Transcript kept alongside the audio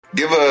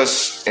give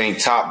us any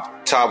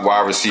top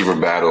wide receiver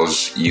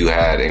battles you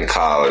had in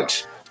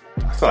college.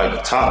 I feel like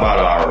the top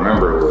battle I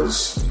remember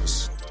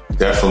was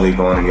definitely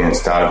going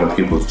against Donovan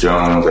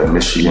Peoples-Jones at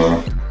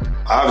Michigan.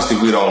 Obviously,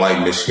 we don't like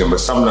Michigan, but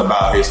something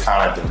about his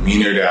kind of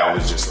demeanor that I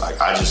was just like,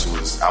 I was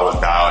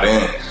dialed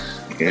in.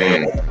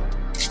 Yeah.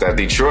 It's that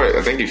Detroit.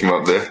 I think he came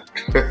up there.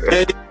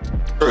 Yeah,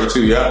 Detroit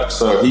too, yeah.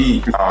 So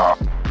he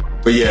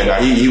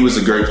was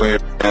a great player.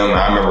 And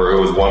I remember it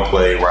was one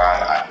play where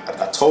I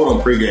told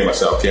him pregame, I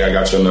said, okay, I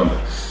got your number.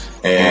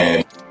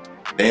 And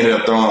they ended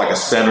up throwing like a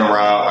 7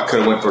 route. I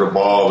could have went for the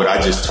ball, but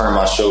I just turned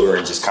my shoulder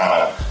and just kind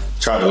of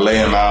tried to lay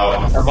him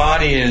out.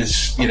 Amani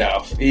is,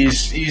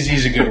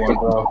 he's a good one,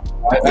 bro.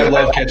 I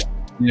love catching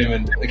him,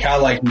 and kind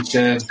of like you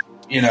said,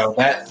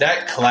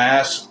 that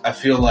class. I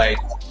feel like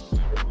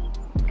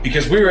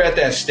because we were at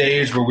that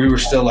stage where we were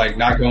still like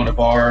not going to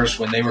bars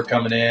when they were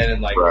coming in,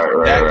 and like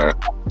right.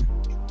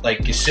 Like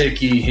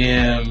Gesicki,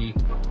 him,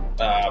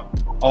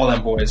 all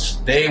them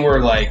boys. They were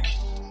like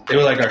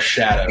our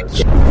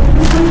shadows.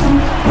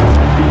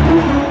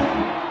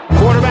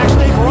 Quarterback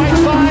sneak right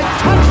side,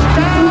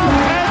 touchdown,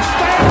 Penn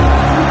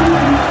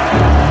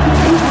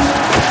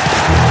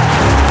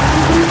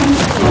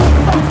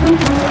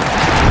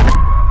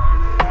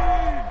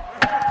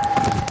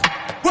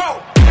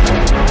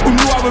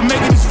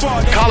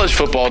College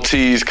football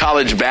tees,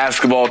 college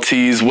basketball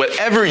tees,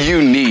 whatever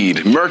you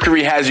need,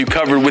 Mercury has you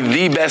covered with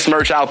the best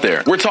merch out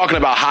there. We're talking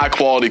about high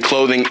quality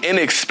clothing,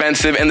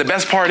 inexpensive, and the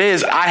best part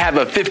is I have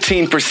a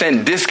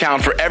 15%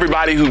 discount for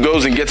everybody who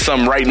goes and gets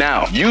some right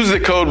now. Use the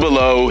code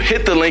below,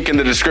 hit the link in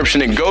the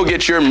description, and go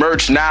get your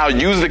merch now.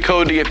 Use the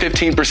code to get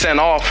 15%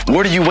 off.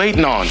 What are you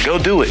waiting on? Go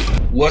do it.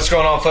 What's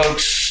going on,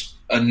 folks?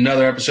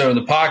 Another episode of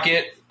The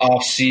Pocket.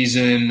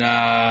 Off-season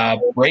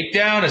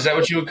breakdown, is that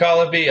what you would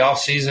call it?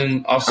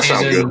 Off-season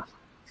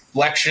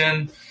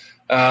flexion.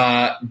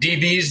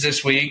 DBs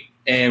this week,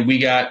 and we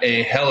got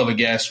a hell of a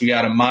guest. We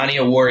got Amani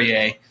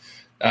Oruwariye.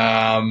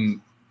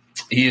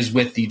 He is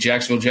with the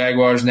Jacksonville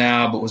Jaguars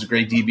now, but was a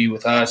great DB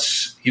with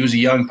us. He was a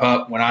young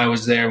pup when I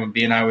was there, when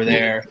B and I were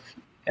there,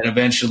 and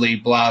eventually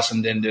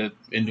blossomed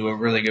into a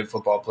really good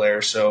football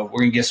player. So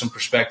we're going to get some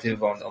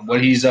perspective on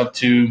what he's up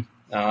to,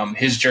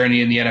 his journey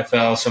in the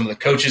NFL, some of the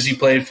coaches he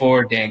played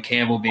for, Dan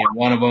Campbell being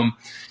one of them,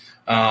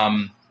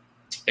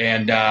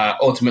 and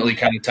ultimately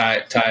kind of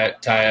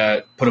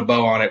put a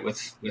bow on it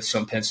with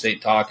some Penn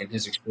State talk and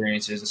his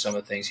experiences and some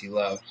of the things he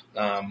loved.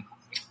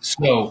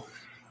 So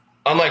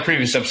unlike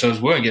previous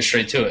episodes, we're going to get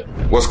straight to it.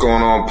 What's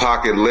going on,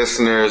 Pocket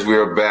listeners? We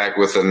are back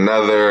with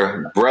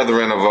another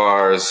brethren of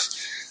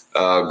ours,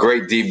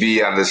 great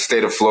DB out of the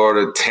state of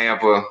Florida,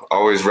 Tampa,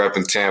 always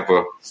repping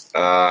Tampa.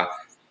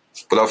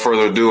 Without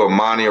further ado,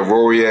 Amani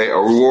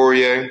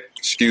Oruwariye,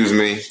 excuse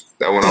me.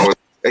 That one always,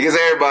 I guess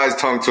everybody's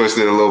tongue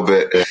twisted a little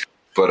bit.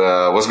 But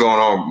what's going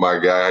on, my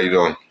guy? How you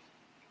doing?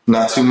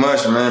 Not too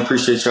much, man.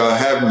 Appreciate y'all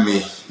having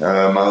me.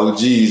 My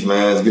OGs,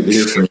 man. It's good to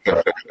hear from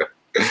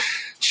you.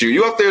 Shoot,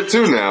 you up there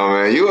too now,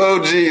 man. You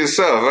OG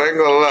yourself. I ain't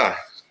gonna lie.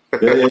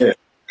 Yeah.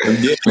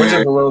 We're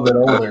just a little bit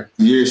older.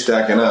 Years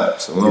stacking up.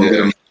 So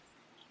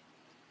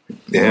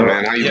yeah,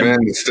 man. How you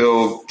been?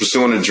 Still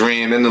pursuing a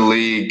dream in the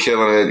league,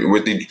 killing it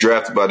with the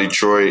drafted by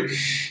Detroit,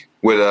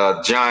 with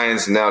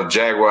Giants, now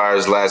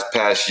Jaguars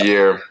past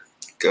year.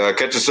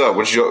 Catch us up.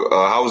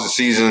 How was the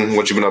season?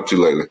 What you been up to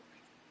lately?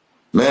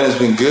 Man, it's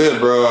been good,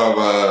 bro.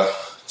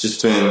 I've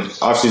just been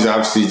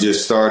obviously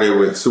just started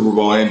with Super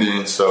Bowl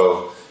ending,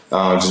 so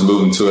just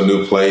moving to a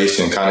new place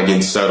and kind of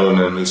getting settled in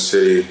a new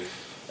city.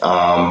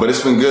 But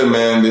it's been good,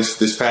 man.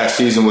 This past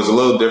season was a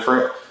little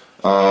different.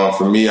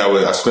 For me,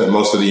 I spent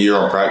most of the year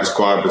on practice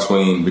squad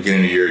between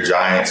beginning of the year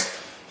Giants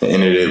and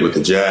ended it with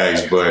the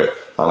Jags. But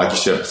like you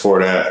said before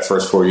that,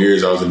 first 4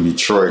 years I was in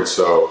Detroit.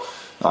 So,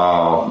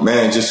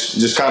 man,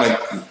 just kind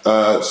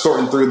of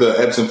sorting through the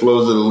ebbs and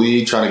flows of the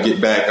league, trying to get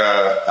back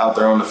out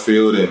there on the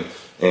field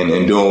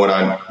and doing what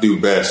I do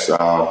best. So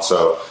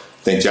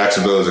I think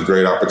Jacksonville is a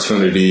great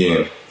opportunity,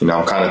 and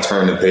I'm kind of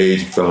turning the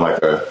page, feeling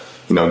like a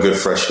good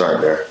fresh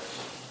start there.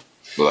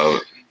 Love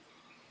it.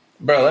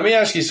 Bro, let me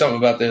ask you something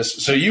about this.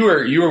 So you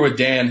were with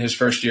Dan his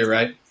first year,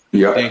 right?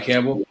 Yeah. Dan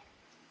Campbell.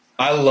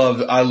 I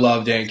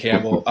love Dan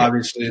Campbell.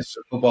 Obviously, it's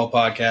a football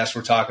podcast.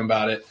 We're talking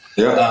about it.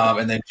 Yeah.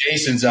 And then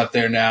Jason's up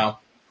there now.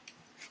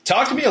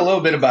 Talk to me a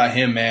little bit about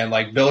him, man.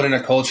 Like building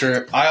a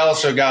culture. I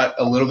also got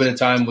a little bit of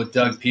time with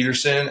Doug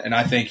Peterson, and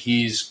I think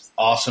he's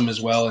awesome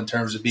as well in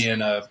terms of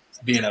being a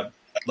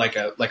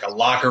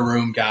locker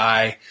room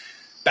guy,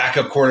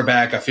 backup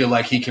quarterback. I feel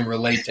like he can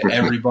relate to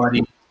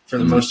everybody for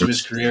the most of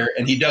his career,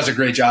 and he does a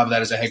great job of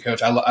that as a head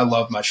coach. I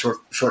love my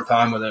short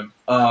time with him.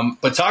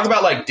 But talk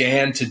about like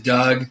Dan to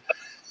Doug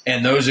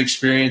and those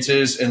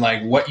experiences, and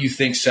like what you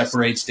think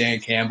separates Dan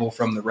Campbell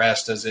from the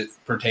rest as it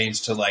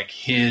pertains to like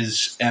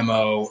his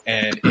MO,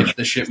 and if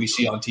the shit we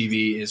see on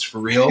TV is for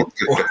real,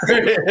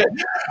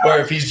 or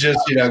if he's just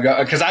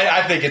because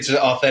I think it's as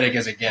authentic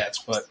as it gets.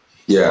 But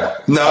yeah,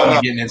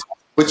 no.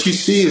 What you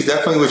see is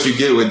definitely what you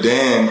get with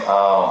Dan.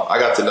 I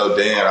got to know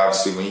Dan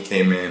obviously when he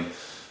came in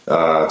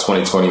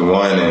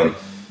 2021, and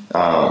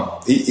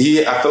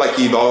I feel like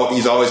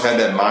he's always had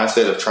that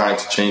mindset of trying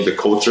to change the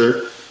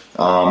culture,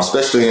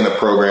 especially in a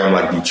program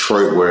like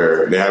Detroit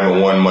where they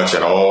haven't won much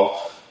at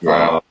all.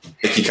 Right. I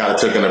think he kind of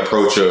took an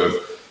approach of,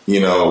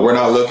 we're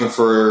not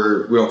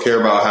we don't care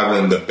about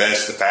having the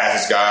best, the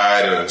fastest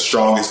guy, the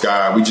strongest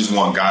guy. We just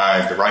want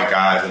the right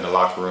guys in the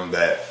locker room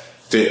that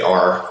fit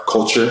our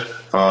culture.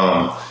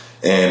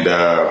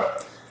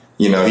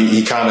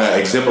 He kind of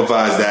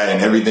exemplifies that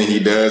in everything he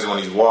does when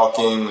he's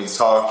walking, when he's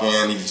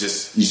talking. He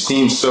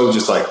seems so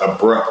just like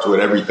abrupt with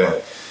everything.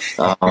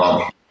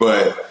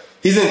 But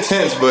he's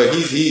intense, but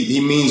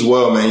he means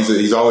well, man.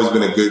 He's always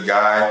been a good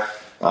guy.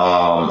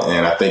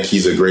 And I think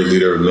he's a great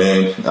leader of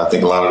men. I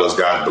think a lot of those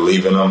guys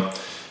believe in him.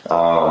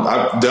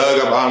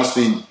 I've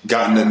honestly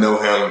gotten to know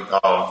him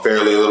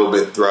fairly a little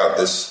bit throughout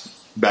this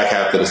back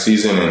half of the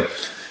season. And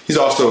he's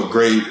also a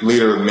great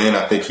leader of men.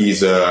 I think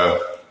he's a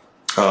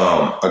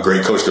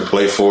great coach to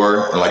play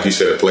for. And like you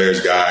said, a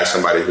player's guy,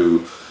 somebody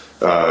who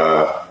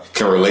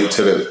can relate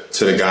to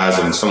the guys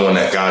and someone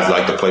that guys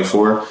like to play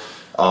for.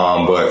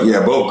 But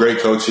yeah, both great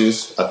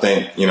coaches. I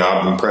think,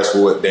 I'm impressed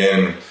with what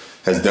Dan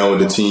has done with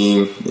the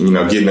team,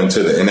 getting them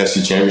to the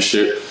NFC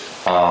Championship.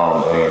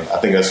 And I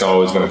think that's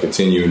always going to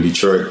continue in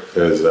Detroit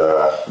because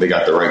they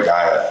got the right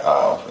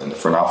guy in the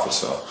front office.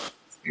 So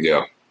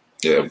yeah.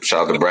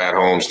 Shout out to Brad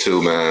Holmes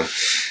too, man.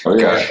 Oh,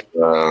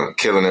 yeah.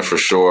 Killing it for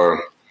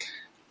sure.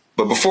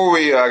 But before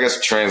we,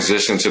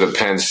 transition to the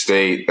Penn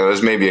State,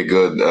 this may be a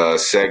good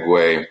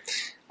segue. I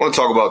want to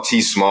talk about T.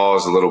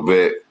 Smalls a little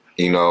bit.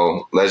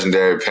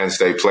 Legendary Penn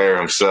State player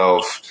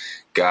himself,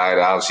 guy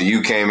that obviously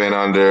you came in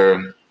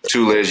under.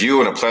 Liz,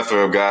 you and a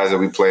plethora of guys that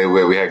we played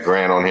with. We had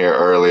Grant on here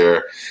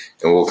earlier,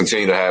 and we'll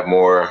continue to have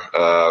more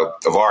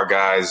of our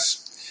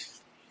guys,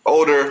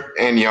 older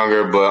and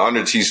younger, but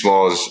under T.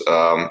 Smalls.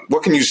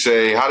 What can you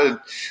say? How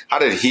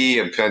did he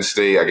and Penn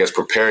State,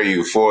 prepare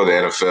you for the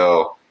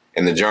NFL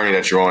and the journey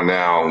that you're on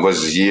now?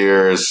 Was it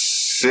year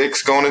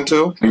 6 going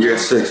into? Year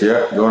 6,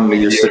 yeah, going into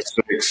year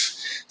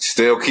 6.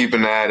 Still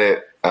keeping at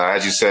it.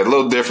 As you said, a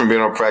little different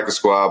being on practice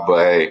squad, but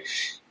hey,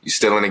 you're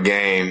still in the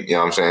game, you know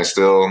what I'm saying?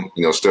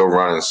 Still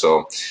running.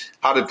 So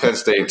how did Penn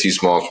State and T.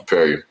 Smalls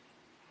prepare you?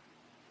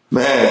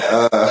 Man,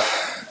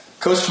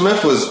 Coach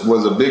Smith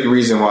was a big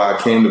reason why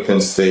I came to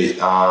Penn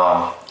State.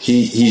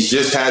 He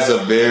just has a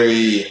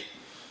very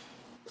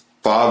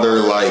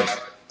father-like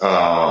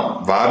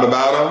vibe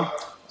about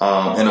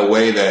him in a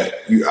way that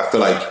I feel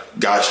like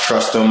guys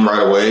trust him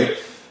right away.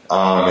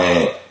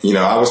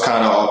 I was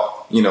kind of,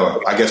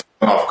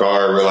 off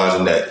guard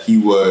realizing that he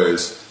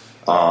was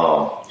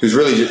a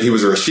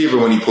receiver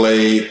when he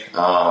played.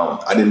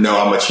 I didn't know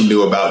how much he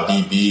knew about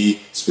DB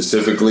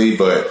specifically,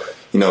 but,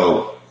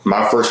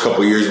 my first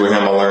couple of years with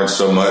him, I learned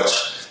so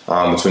much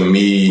between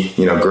me,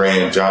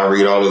 Grant, John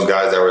Reed, all those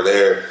guys that were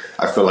there.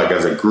 I feel like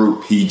as a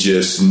group, he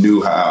just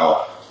knew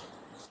how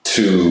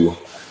to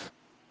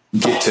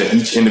get to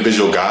each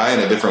individual guy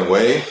in a different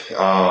way.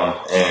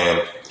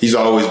 And he's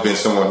always been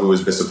someone who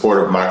has been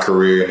supportive of my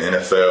career in the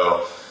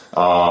NFL.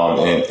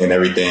 And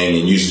everything,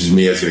 and uses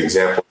me as an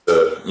example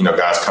to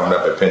guys coming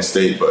up at Penn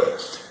State.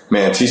 But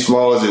man, T.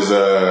 Smalls is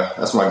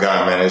that's my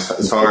guy, man.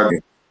 It's hard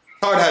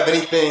to have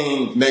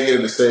anything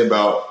negative to say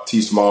about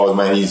T. Smalls,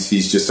 man. He's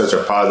just such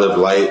a positive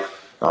light.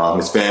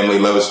 His family,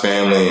 love his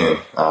family, and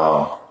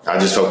I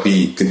just hope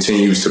he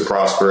continues to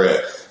prosper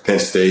at Penn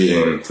State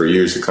and for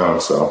years to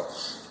come. So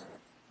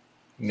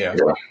yeah.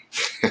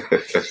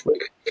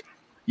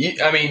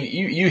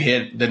 You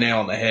hit the nail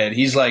on the head.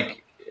 He's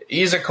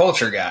a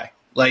culture guy.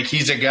 Like,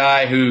 he's a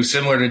guy who,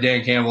 similar to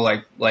Dan Campbell,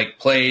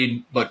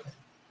 played, but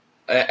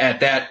at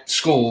that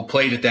school,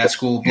 bled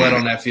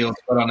on that field,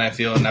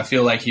 and I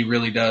feel like he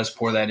really does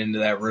pour that into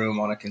that room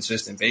on a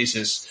consistent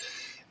basis.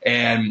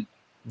 And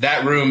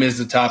that room is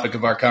the topic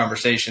of our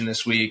conversation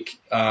this week.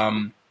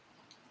 We're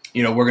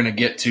going to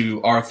get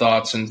to our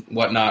thoughts and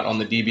whatnot on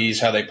the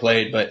DBs, how they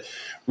played, but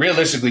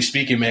realistically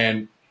speaking,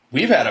 man,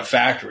 we've had a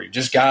factory,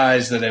 just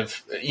guys that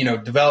have,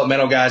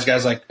 developmental guys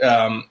like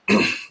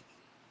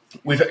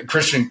we've had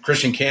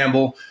Christian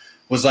Campbell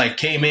was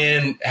came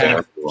in, had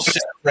a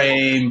set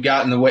frame,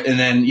 got in the way, and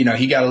then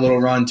he got a little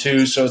run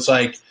too. So it's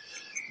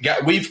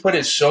we've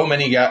put so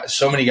many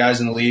guys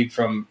in the league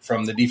from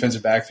the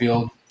defensive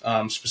backfield,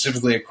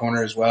 specifically at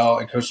corner as well.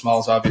 And Coach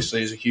Smalls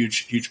obviously is a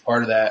huge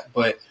part of that.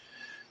 But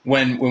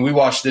when we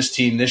watched this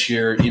team this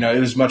year, it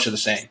was much of the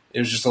same. It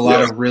was just a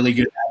lot of really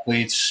good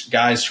athletes,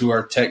 guys who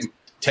are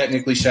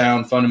technically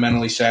sound,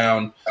 fundamentally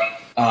sound.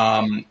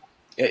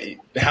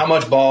 How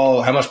much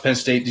Penn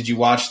State did you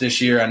watch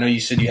this year? I know you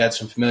said you had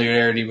some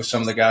familiarity with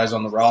some of the guys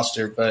on the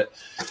roster, but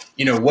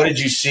what did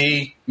you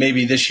see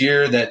maybe this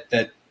year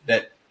that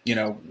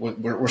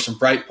were some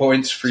bright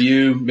points for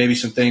you? Maybe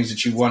some things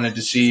that you wanted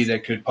to see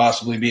that could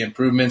possibly be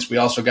improvements. We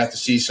also got to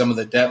see some of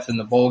the depth in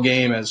the bowl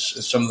game as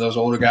some of those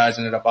older guys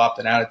ended up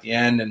opting out at the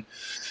end, and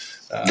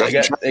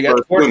they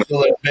got forced a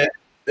little bit.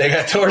 They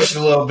got torched a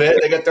little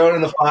bit. They got thrown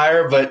in the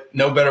fire, but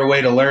no better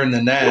way to learn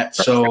than that.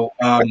 So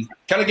kind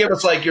of give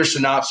us like your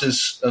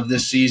synopsis of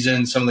this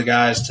season, some of the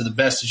guys to the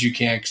best as you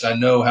can, because I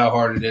know how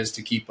hard it is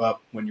to keep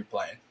up when you're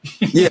playing.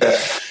 Yeah.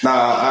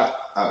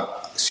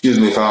 Excuse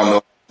me if I don't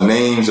know the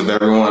names of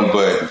everyone,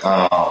 but,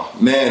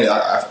 man,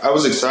 I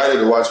was excited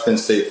to watch Penn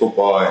State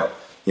football.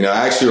 And,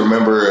 I actually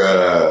remember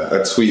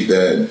a tweet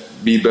that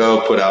B.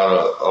 Bell put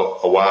out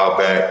a while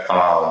back,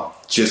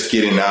 just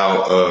getting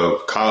out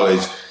of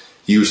college.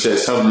 You said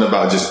something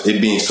about just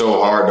it being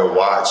so hard to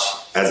watch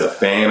as a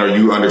fan, or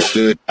you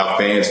understood how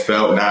fans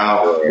felt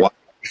now.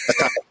 That's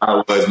kind of how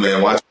I was,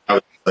 man. Watching, I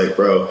was like,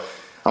 bro,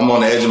 I'm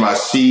on the edge of my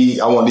seat.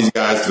 I want these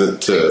guys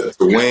to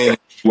win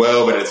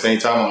well, but at the same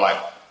time, I'm like,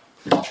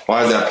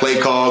 why is that play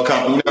call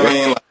coming? You know what I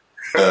mean?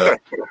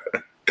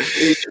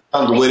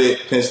 Like, with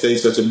it, Penn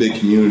State's such a big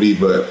community,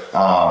 but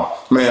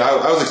man,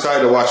 I was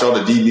excited to watch all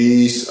the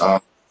DBs.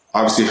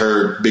 Obviously,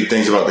 heard big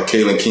things about the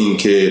Kalen King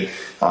kid.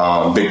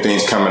 Big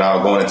things coming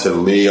out, going into the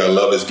league. I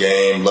love his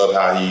game. Love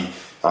how he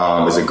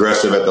is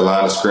aggressive at the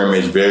line of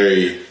scrimmage.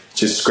 Very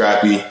just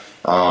scrappy.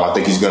 I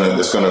think it's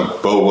gonna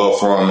bode well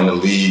for him in the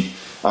league.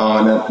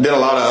 And then a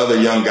lot of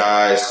other young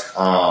guys.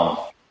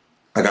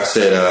 Like I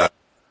said,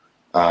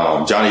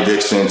 Johnny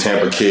Dixon,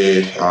 Tampa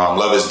kid.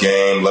 Love his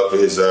game. Love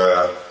his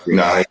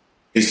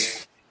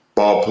his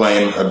ball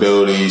playing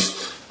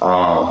abilities.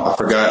 I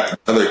forgot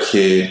another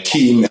kid,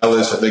 Keaton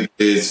Ellis. I think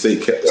is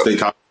state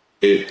college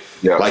kid.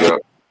 Yeah.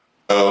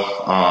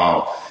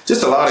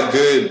 Just a lot of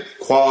good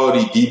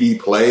quality DB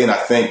play, and I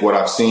think what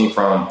I've seen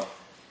from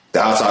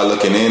the outside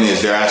looking in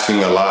is they're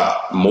asking a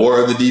lot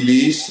more of the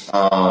DBs.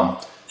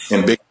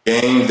 In big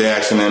games, they're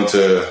asking them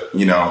to,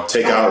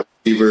 take out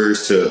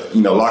receivers, to,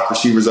 lock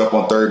receivers up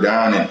on third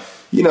down. And,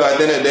 at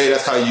the end of the day,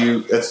 that's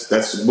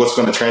what's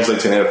going to translate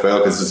to the NFL,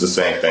 because it's the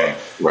same thing.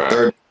 Right.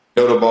 Third,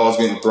 the ball's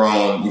getting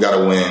thrown, you got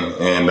to win.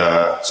 And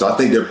so I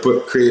think they're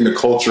creating a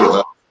culture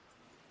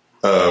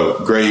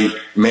of great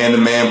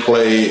man-to-man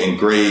play and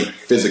great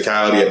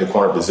physicality at the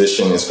corner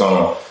position. I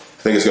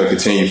think it's going to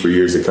continue for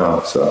years to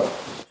come. So,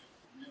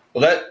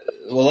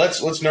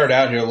 let's nerd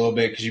out here a little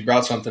bit, because you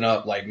brought something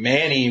up. Like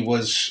Manny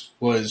was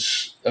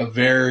a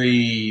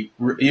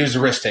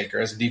risk taker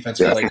as a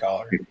defensive play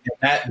caller. And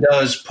that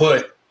does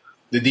put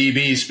the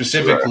DB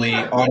specifically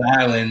on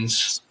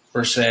islands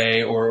per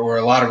se, or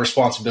a lot of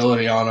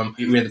responsibility on them.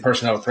 We had the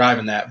personnel to thrive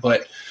in that,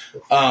 but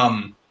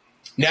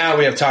now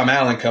we have Tom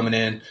Allen coming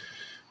in.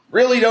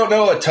 Really don't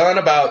know a ton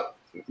about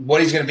what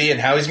he's going to be and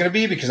how he's going to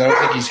be, because I don't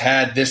think he's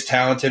had this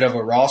talented of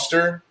a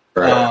roster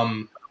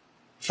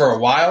for a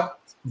while.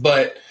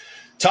 But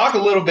talk a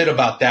little bit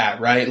about that,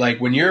 right?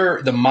 Like when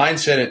you're the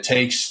mindset it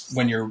takes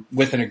when you're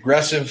with an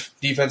aggressive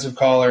defensive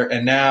caller,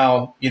 and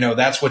now,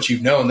 that's what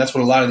you've known. That's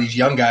what a lot of these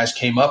young guys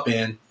came up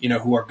in,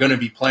 who are going to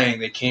be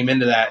playing. They came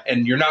into that,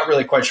 and you're not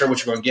really quite sure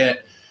what you're going to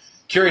get.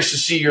 Curious to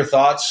see your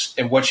thoughts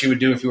and what you would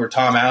do if you were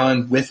Tom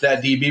Allen with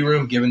that DB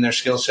room, given their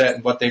skill set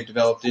and what they've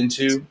developed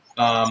into.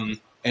 And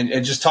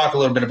just talk a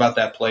little bit about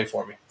that play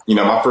for me.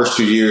 My first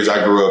 2 years,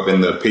 I grew up in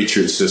the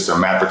Patriots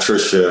system, Matt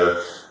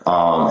Patricia,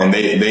 and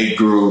they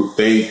grew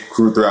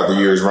throughout the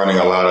years running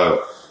a lot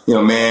of,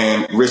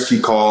 risky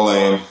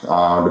calling,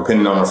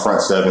 depending on the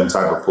front seven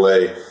type of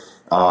play.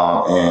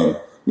 And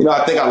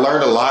I think I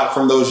learned a lot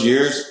from those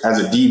years as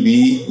a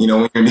DB. When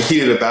you're in the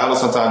heat of the battle,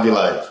 sometimes you're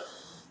like,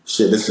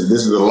 shit, this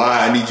is a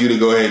lie. I need you to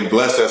go ahead and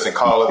bless us and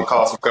call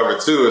some cover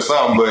two or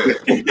something. But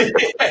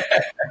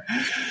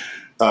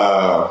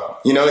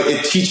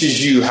it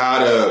teaches you how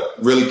to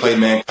really play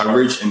man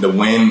coverage and to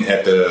win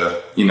at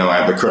the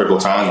critical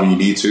times when you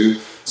need to.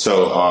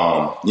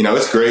 So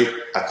it's great.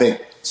 I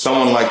think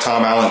someone like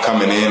Tom Allen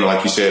coming in,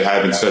 like you said,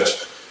 having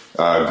such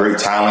great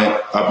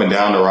talent up and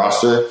down the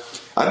roster,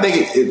 I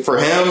think for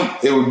him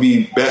it would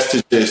be best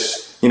to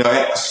just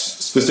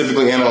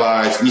specifically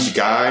analyze each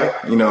guy,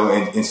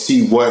 and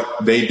see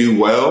what they do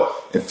well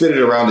and fit it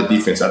around the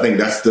defense. I think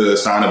that's the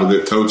sign of a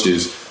good coach,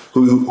 is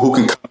who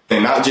can come in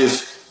and not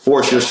just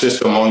force your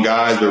system on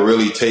guys, but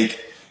really take,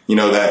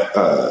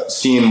 that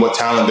seeing what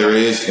talent there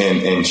is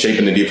and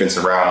shaping the defense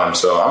around them.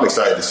 So I'm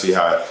excited to see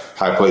how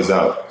it plays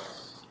out.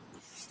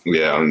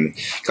 Yeah,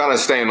 kind of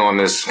staying on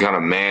this kind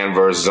of man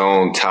versus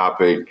zone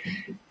topic.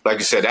 Like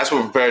you said, that's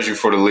what prepares you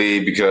for the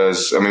league,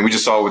 because, we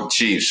just saw with the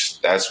Chiefs.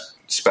 That's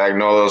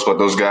Spagnuolo's, but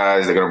those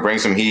guys, they're going to bring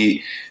some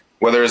heat.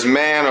 Whether it's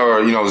man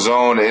or,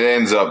 zone, it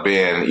ends up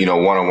being,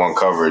 one-on-one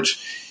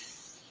coverage.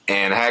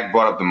 And Hack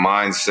brought up the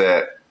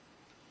mindset.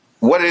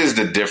 What is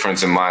the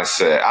difference in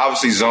mindset?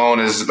 Obviously, zone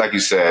is, like you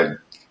said,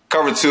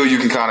 cover two, you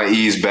can kind of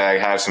ease back,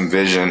 have some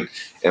vision,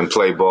 and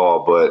play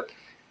ball. But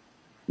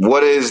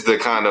what is the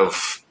kind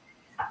of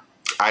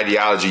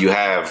ideology you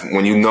have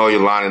when you're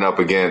lining up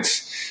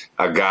against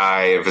a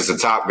guy, if it's a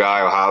top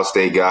guy, Ohio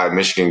State guy,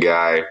 Michigan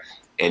guy,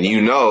 and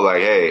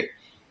like, hey,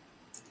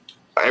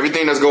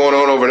 everything that's going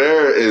on over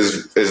there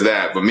is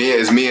that. But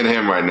it's me and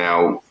him right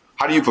now.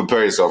 How do you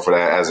prepare yourself for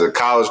that as a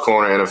college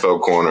corner,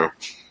 NFL corner?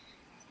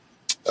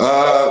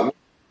 Everyone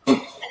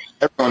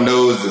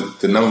knows that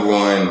the number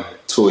one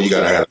tool you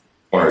got to have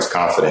is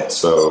confidence.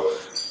 So,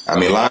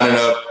 lining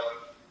up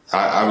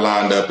I've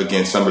lined up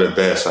against some of the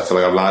best. I feel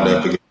like I've lined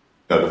up against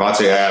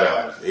Devontae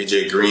Adams,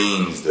 AJ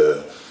Greens,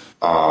 the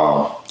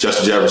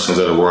Justin Jeffersons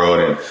of the world,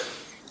 and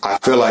I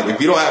feel like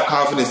if you don't have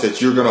confidence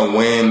that you're going to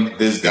win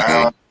this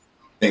down, I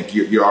think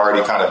you're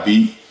already kind of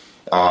beat.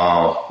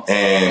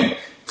 And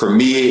for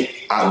me,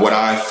 what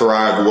I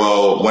thrive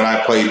well when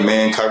I played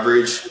man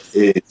coverage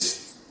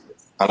is,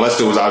 unless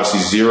there was obviously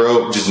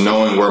zero, just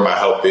knowing where my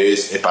help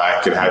is, if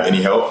I could have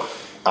any help,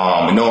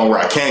 and knowing where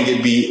I can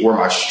get beat, where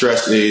my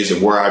stress is,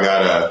 and where I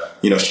gotta,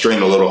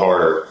 strain a little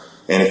harder.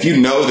 And if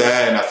you know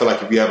that, and I feel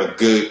like if you have a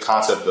good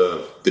concept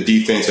of the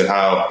defense and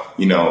how,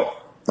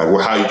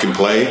 how you can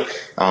play,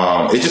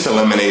 it just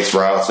eliminates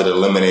routes. It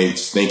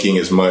eliminates thinking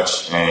as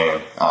much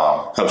and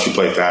helps you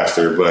play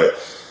faster. But,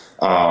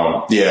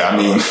 you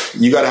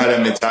got to have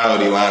that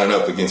mentality lining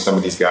up against some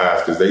of these guys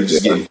because they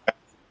just get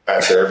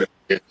faster every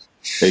year.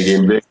 They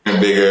get bigger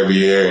and bigger every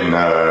year. And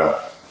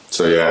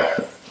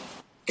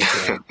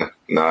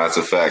No, that's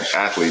a fact.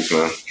 Athletes,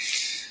 man.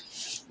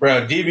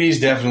 Bro, DBs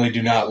definitely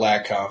do not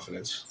lack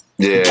confidence.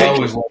 Yeah. I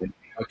always love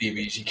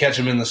DBs. You catch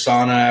them in the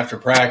sauna after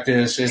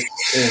practice.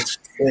 It's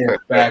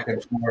back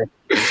and forth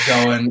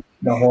going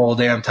the whole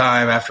damn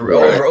time after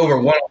over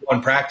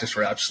one-on-one practice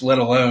reps, let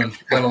alone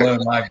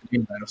live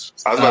games.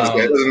 I was about to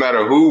say, it doesn't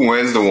matter who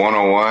wins the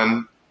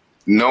one-on-one.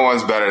 No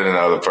one's better than the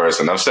other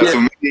person. I've said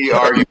too many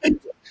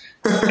arguments.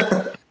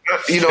 I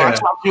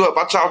chopped you up.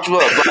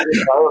 It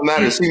doesn't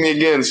matter. See me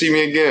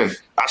again.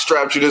 I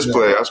strapped you this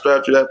play. I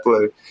strapped you that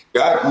play.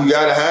 You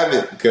got to have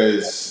it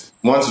because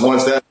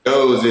once that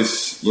goes,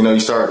 it's, you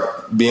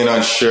start being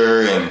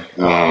unsure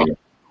and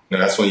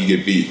that's when you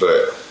get beat.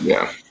 But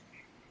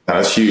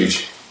that's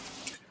huge.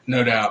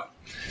 No doubt.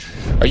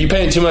 Are you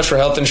paying too much for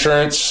health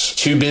insurance?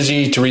 Too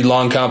busy to read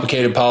long,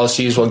 complicated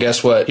policies? Well,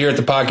 guess what? Here at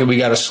The Pocket, we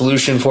got a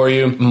solution for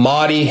you.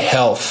 Madi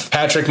Health.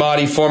 Patrick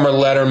Madi, former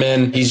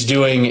Letterman. He's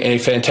doing a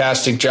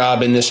fantastic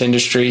job in this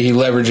industry. He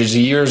leverages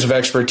years of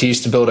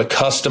expertise to build a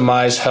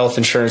customized health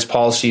insurance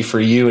policy for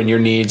you and your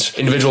needs.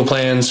 Individual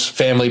plans,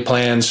 family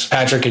plans.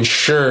 Patrick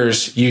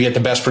ensures you get the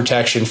best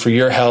protection for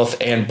your health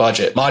and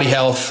budget. Madi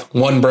Health,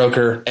 one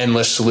broker,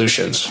 endless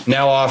solutions.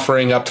 Now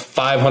offering up to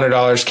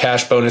 $500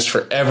 cash bonus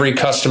for every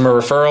customer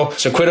referral.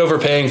 So quit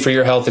overpaying for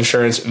your health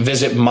insurance.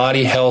 Visit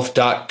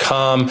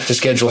MadiHealth.com to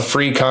schedule a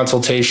free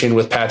consultation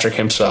with Patrick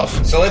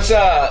himself. So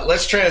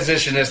let's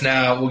transition this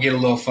now. We'll get a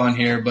little fun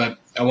here, but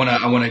I want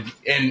to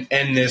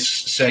end this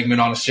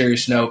segment on a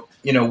serious note.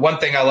 One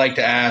thing I like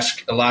to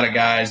ask a lot of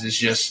guys is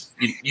just,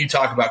 you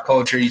talk about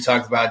culture, you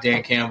talk about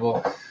Dan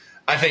Campbell.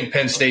 I think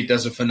Penn State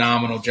does a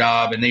phenomenal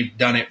job, and they've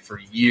done it for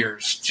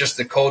years. Just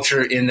the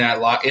culture in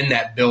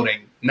that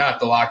building, not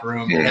the locker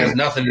room. It has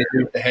nothing to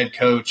do with the head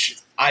coach.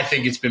 I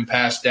think it's been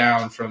passed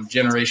down from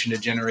generation to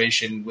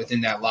generation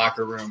within that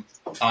locker room.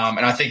 And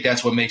I think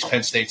that's what makes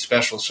Penn State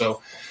special.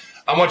 So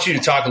I want you to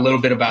talk a little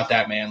bit about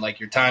that, man, like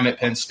your time at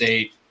Penn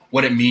State,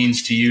 what it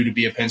means to you to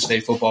be a Penn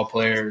State football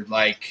player,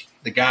 like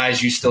the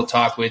guys you still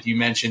talk with. You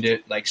mentioned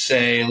it, like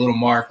Say, Little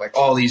Mark, like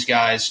all these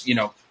guys,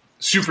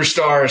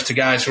 superstars to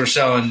guys who are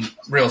selling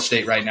real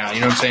estate right now. You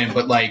know what I'm saying?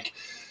 But, like,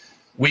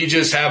 we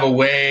just have a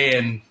way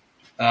and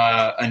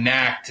a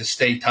knack to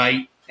stay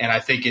tight. And I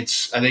think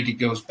it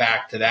goes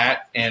back to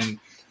that. And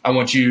I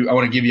want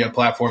to give you a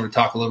platform to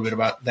talk a little bit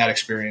about that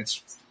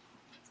experience.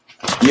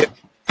 Yeah.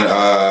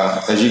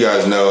 As you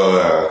guys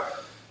know,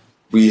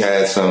 we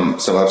had some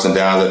ups and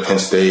downs at Penn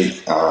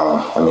State.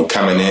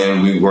 Coming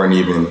in, we weren't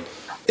even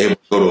able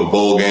to go to a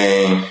bowl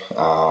game.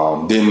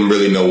 Didn't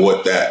really know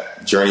what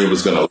that journey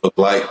was going to look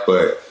like.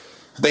 But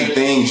I think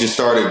things just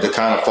started to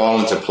kind of fall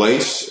into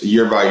place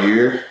year by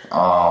year,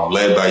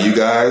 led by you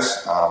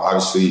guys.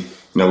 Obviously,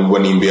 we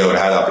wouldn't even be able to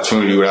have the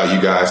opportunity without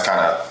you guys kind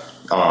of,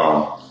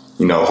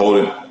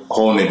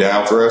 holding it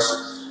down for us.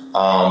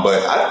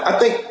 But I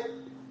think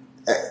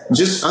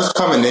just us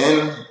coming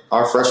in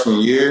our freshman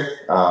year,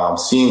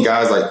 seeing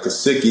guys like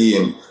Kasicki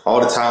and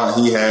all the talent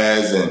he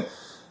has, and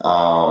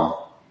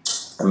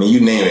you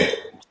name it.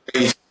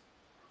 Trace,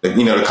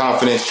 the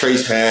confidence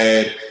Trace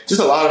had, just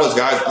a lot of those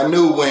guys. I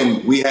knew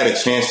when we had a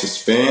chance to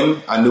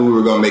spin, I knew we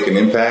were going to make an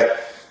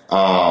impact.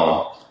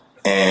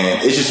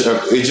 And it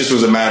just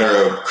was a matter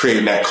of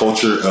creating that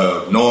culture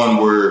of knowing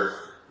we're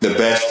the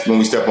best when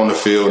we step on the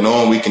field,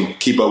 knowing we can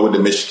keep up with the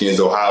Michigans,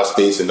 Ohio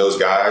States, and those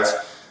guys.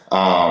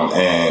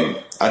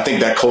 And I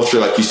think that culture,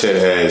 like you said,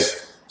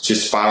 has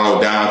just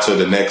spiraled down to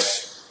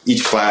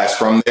each class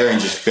from there, and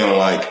just feeling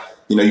like,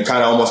 you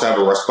kind of almost have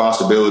a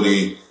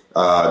responsibility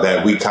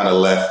that we kind of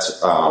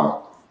left,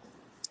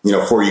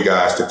 for you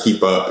guys to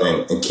keep up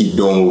and keep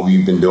doing what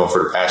we've been doing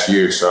for the past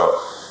year. So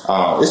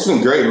it's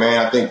been great,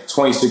 man. I think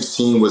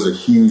 2016 was a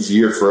huge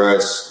year for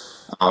us,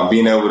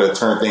 being able to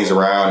turn things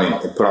around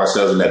and put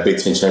ourselves in that Big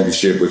Ten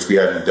championship, which we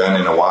haven't done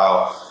in a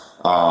while.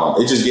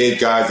 It just gave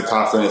guys the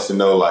confidence to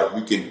know, like,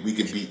 we can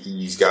beat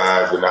these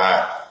guys. They're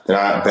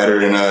not better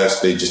than us.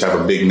 They just have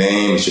a big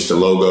name. It's just a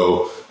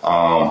logo,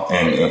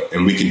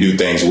 and we can do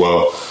things as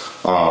well.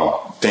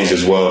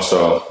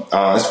 So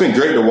it's been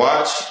great to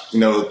watch.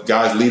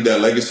 Guys leave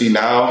that legacy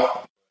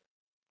now.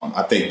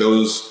 I think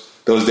those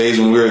days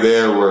when we were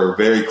there were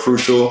very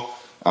crucial.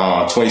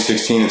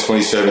 2016 and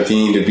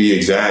 2017 to be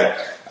exact.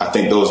 I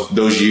think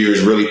those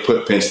years really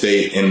put Penn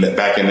State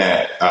back in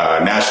that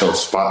national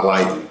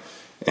spotlight.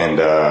 And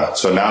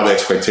so now the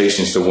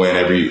expectation is to win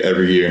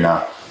every year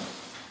now.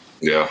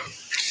 Yeah.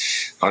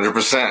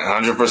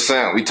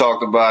 100%. We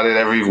talked about it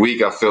every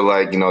week. I feel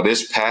like,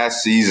 this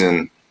past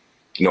season,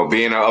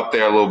 being up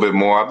there a little bit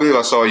more. I believe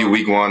I saw you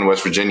week 1,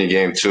 West Virginia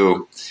game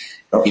too.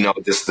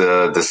 Just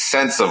the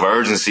sense of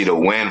urgency to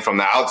win from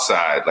the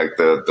outside, like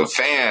the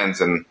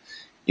fans, and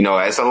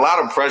it's a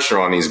lot of pressure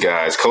on these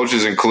guys,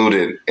 coaches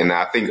included, and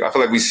I feel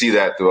like we see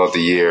that throughout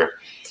the year.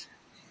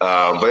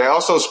 But I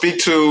also speak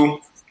to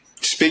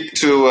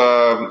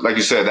like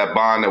you said, that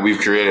bond that we've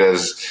created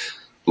as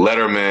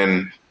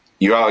Letterman.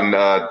 You're out in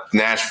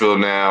Nashville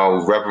now,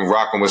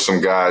 rocking with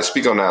some guys.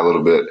 Speak on that a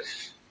little bit,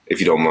 if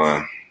you don't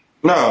mind.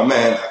 No,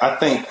 man. I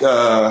think,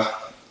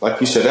 like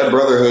you said, that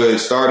brotherhood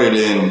started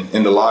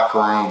in the locker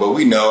room, but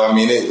we know,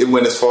 it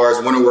went as far as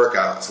winter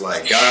workouts.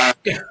 Like, guys,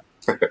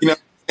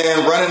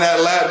 and running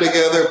that lap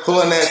together,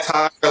 pulling that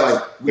tire,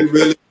 like, we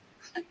really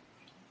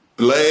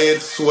bled,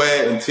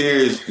 sweat, and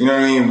tears,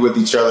 with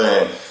each other.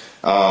 And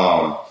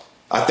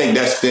I think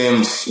that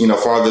stems,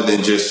 farther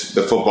than just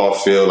the football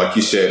field. Like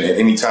you said,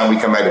 anytime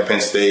we come back to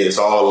Penn State, it's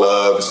all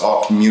love, it's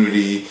all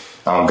community.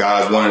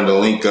 Guys wanting to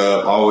link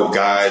up, all with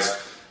guys,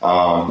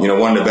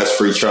 wanting the best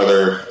for each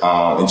other,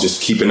 and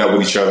just keeping up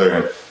with each other.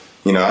 And,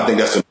 I think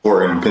that's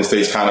important. Penn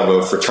State's kind of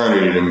a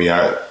fraternity to me.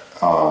 I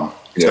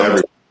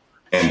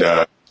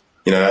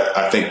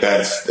think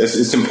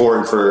it's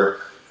important for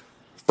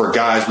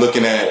guys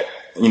looking at,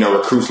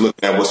 recruits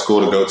looking at what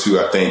school to go to.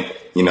 I think,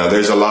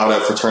 there's a lot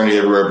of fraternity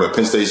everywhere, but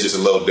Penn State's just a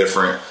little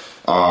different.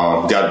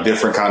 Got a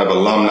different kind of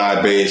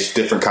alumni base,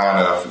 different kind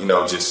of,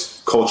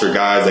 just culture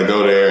guys that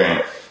go there.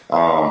 And,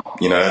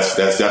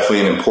 that's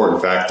definitely an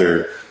important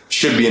factor,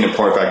 should be an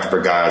important factor for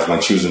guys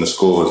when choosing a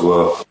school as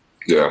well.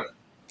 Yeah.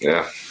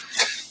 Yeah.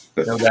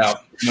 No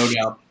doubt.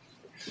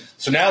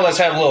 So now let's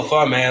have a little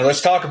fun, man.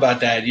 Let's talk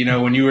about that.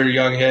 When you were a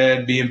young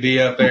head, B&B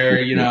up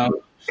there,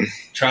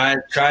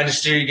 trying to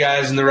steer you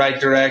guys in the right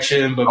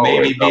direction, but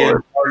maybe being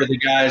part of the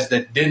guys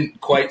that didn't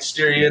quite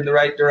steer you in the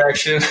right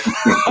direction.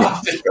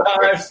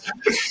 Oftentimes.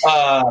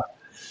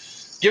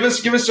 Give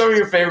us some of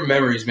your favorite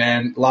memories,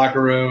 man.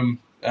 Locker room,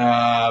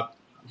 not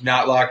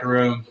locker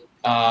room,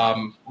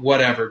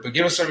 whatever. But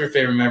give us some of your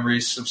favorite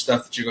memories, some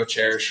stuff that you're going to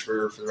cherish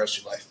for the rest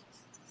of your life.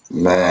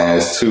 Man,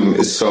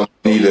 it's so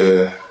many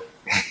to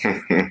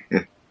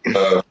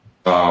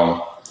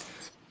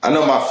I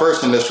know my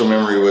first initial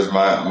memory was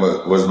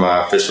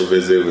my official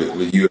visit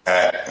with you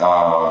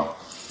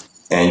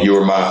and you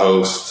were my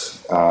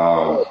host.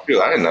 I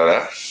didn't know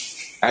that.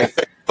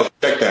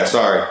 Check that.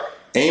 Sorry,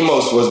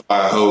 Amos was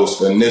my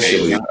host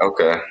initially.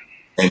 Okay.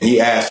 And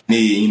he asked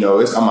me, I'm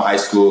a high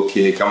school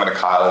kid coming to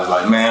college.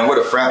 Like, man, where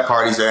the frat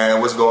parties at?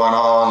 What's going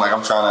on? Like,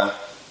 I'm trying to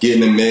get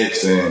in the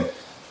mix. And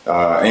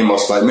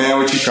Amos like, man,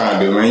 what you trying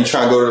to do, man? You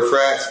trying to go to the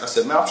frats? I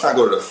said, man, I'm trying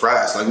to go to the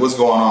frats. Like, what's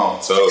going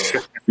on? So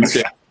he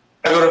said,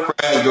 I go to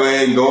frats. Go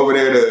ahead and go over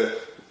there to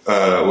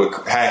with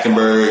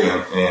Hackenberg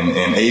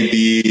and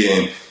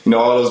AB and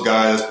all those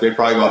guys. They're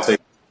probably gonna take.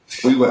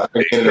 We went.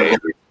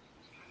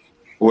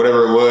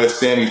 Whatever it was,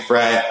 Sammy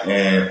Frat,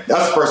 and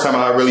that's the first time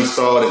I really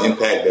saw the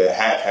impact that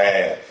Hack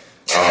had.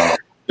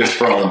 Just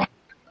from,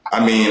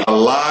 a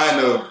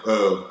line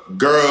of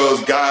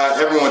girls, guys,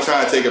 everyone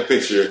trying to take a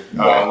picture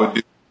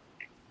with.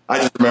 I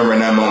just remember in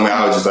that moment,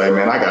 I was just like,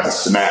 man, I got to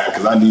snap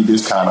because I need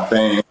this kind of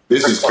thing.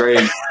 This is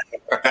crazy.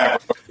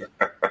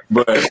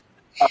 But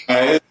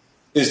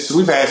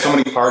we've had so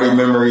many party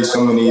memories,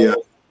 so many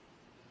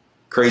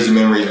crazy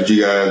memories with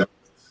you guys.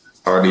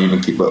 Hard to even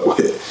keep up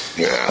with.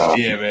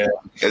 Yeah, man.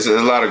 It's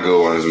a lot of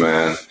good ones,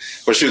 man.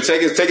 But shoot,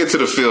 take it to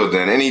the field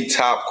then. Any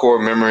top core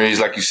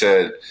memories, like you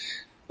said?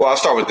 Well, I'll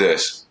start with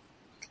this.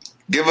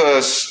 Give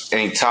us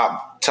any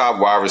top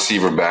wide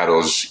receiver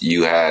battles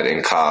you had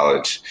in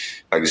college.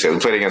 Like you said, we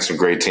played against some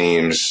great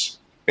teams.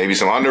 Maybe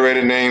some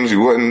underrated names we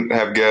wouldn't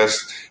have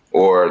guessed,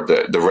 or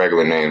the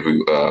regular names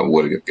we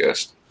would have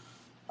guessed.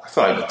 I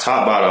feel like the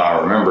top battle I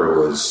remember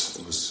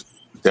was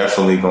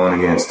definitely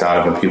going against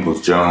Donovan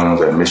Peoples-Jones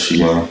at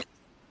Michigan.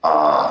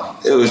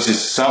 It was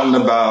just something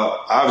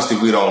about, obviously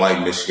we don't like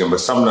Michigan, but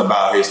something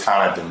about his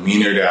kind of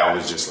demeanor that I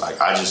was just like,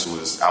 I was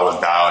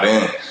dialed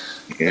in.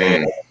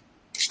 Yeah.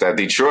 It's that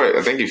Detroit.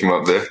 I think he's from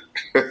up there.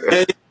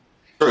 Yeah,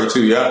 Detroit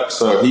too, yeah.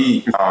 So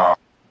he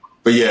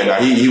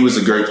was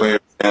a great player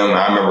for him.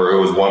 I remember it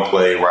was one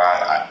play where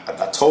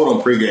I told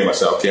him pregame, I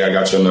said, okay, I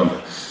got your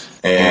number.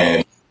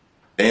 And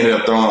they ended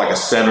up throwing like a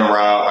 7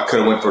 route. I could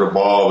have went for the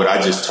ball, but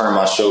I just turned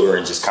my shoulder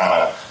and just kind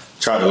of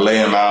tried to lay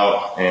him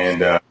out.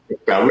 And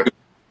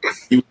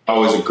he was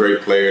always a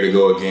great player to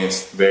go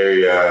against.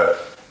 Very,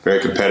 very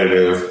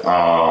competitive.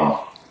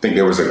 I think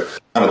there was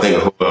I don't think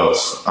of who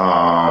else.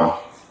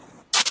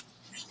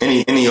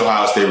 Any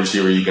Ohio State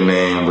receiver you can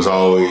name was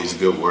always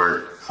good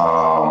work.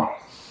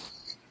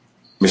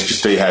 Michigan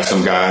State had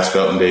some guys,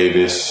 Felton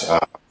Davis,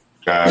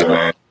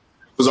 man. It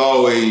was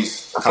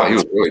always. I thought he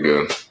was really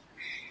good.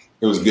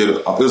 It was good.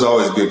 It was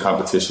always good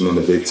competition in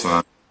the Big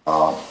Ten.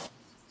 So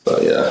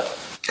yeah.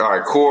 All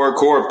right,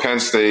 core Penn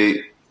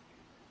State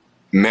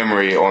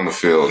memory on the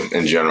field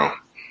in general.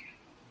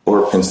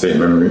 Core Penn State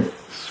memory.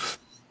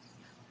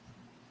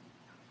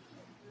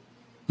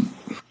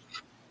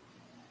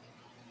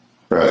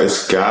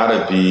 It's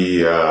gotta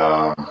be.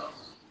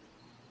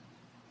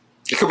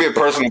 It could be a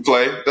personal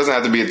play. It doesn't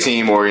have to be a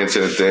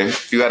team-oriented thing.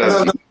 You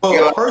gotta.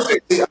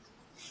 Personally,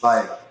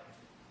 like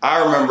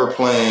I remember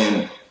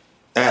playing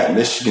at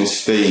Michigan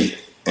State,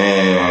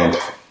 and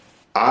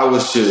I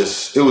was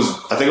just. I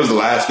think it was the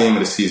last game of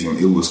the season.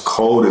 It was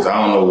cold as I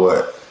don't know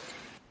what,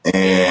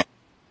 and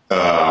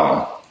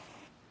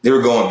they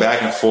were going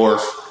back and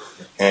forth,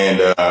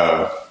 and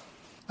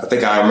I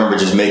think I remember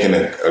just making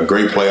a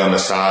great play on the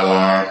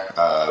sideline,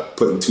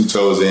 putting two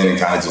toes in and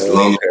kind of just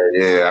leaning.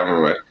 Yeah, I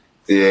remember.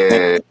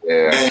 Yeah.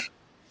 And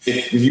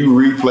if you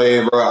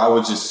replay it, bro, I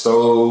was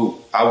so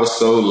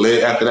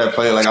lit after that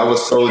play. Like I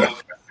was so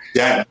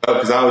jacked up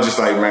because I was just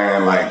like,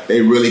 man, like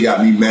they really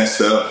got me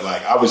messed up.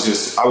 Like I was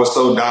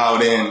so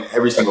dialed in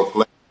every single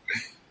play.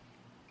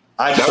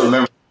 I just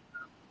remember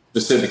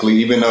specifically,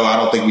 even though I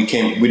don't think we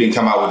didn't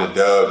come out with a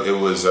dub. It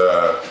was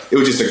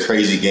just a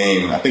crazy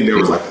game. I think there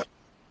was like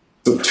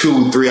a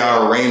 2-3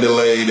 hour rain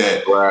delay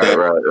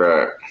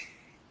Right.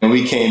 And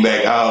we came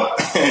back out,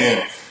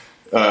 and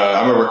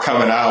I remember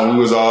coming out, and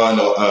we was all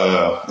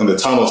in the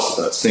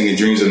tunnels singing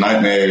 "Dreams and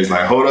Nightmares."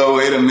 Like, hold on,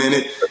 wait a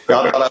minute,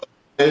 y'all thought I was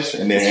finished,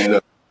 and then ended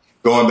up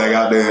going back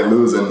out there and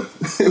losing.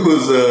 It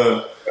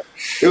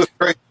was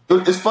crazy.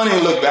 It's funny to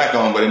look back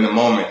on, but in the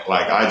moment,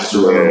 like I just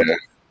remember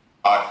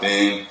locked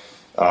in.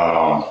 It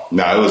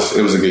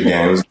was a good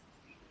game. It was.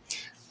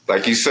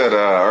 Like you said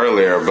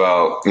earlier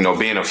about,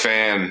 being a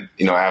fan,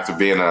 after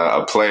being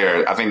a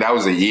player, I think that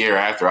was a year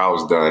after I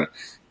was done.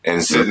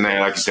 And sitting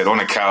there, like you said, on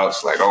the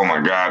couch, like, oh, my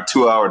God,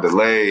 2-hour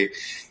delay.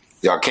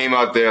 Y'all came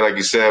out there, like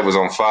you said, was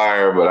on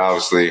fire. But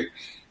obviously,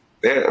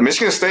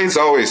 Michigan State's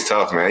always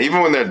tough, man.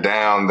 Even when they're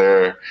down,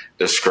 they're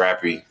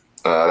scrappy.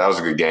 That was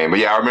a good game. But,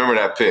 yeah, I remember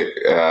that pick.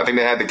 I think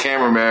they had the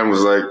cameraman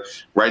was, like,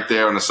 right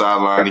there on the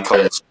sideline. He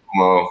called it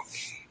slow-mo.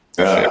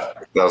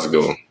 That was a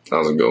good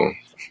one.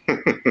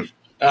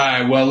 All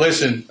right, well,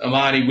 listen,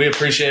 Amani, we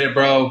appreciate it,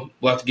 bro.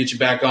 We'll have to get you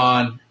back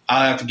on.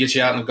 I'll have to get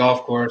you out on the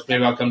golf course.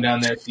 Maybe I'll come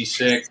down there if he's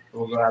sick.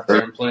 We'll go out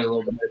there and play a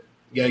little bit.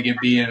 You got to get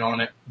B in on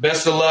it.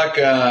 Best of luck.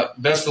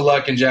 Best of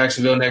luck in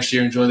Jacksonville next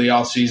year. Enjoy the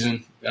off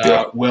season.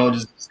 Well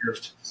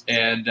deserved.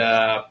 And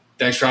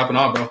thanks for hopping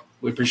on, bro.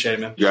 We appreciate it,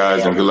 man. You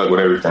guys, and good luck with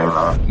everything,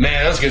 man.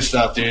 Man, that's good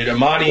stuff, dude.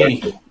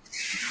 Amani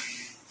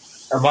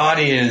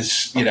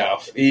is,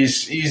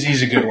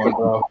 he's a good one,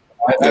 bro.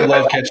 I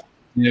love catching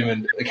him,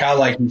 and kind of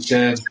like you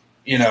said,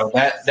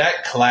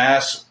 that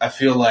class, I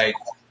feel like,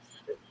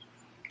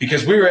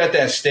 because we were at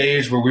that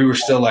stage where we were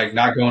still like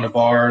not going to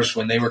bars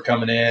when they were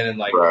coming in, and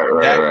like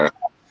right.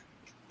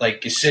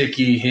 Like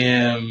Gesicki,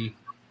 him,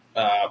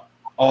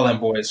 all them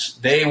boys,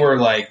 they were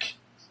like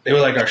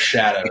our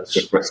shadows.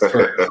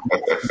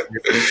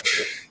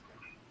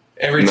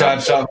 Every time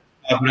something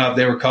popping up,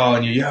 they were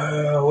calling you,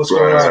 yo, what's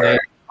going on?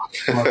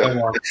 Come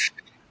on.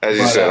 As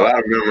you said, a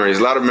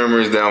lot of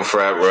memories down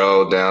Frat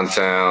Row,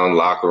 downtown,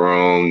 locker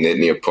room,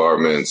 Nittany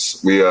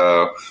Apartments.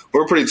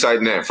 We're pretty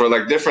tight knit for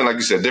different, like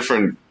you said,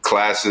 different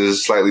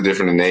classes, slightly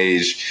different in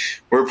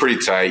age. We're pretty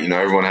tight.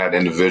 Everyone had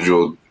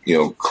individual,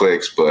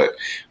 cliques, but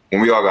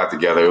when we all got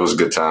together, it was a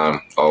good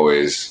time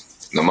always.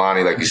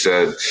 Amani, like you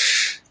said,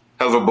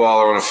 hell of a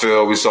baller on the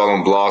field. We saw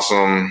him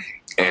blossom,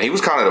 and he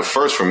was kind of the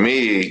first for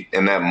me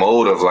in that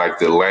mode of like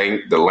the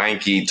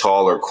lanky,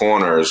 taller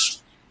corners.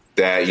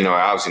 That,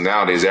 obviously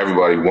nowadays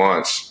everybody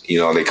wants,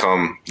 they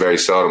come very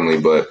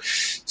seldomly, but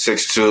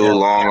 6'2",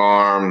 long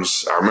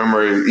arms. I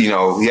remember, he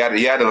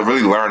had to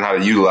really learn how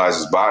to utilize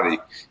his body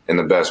in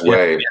the best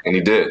way, and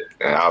he did.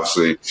 And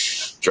obviously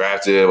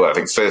drafted, I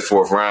think 5th,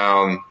 4th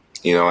round,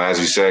 as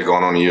you said,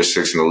 going on to year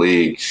 6 in the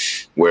league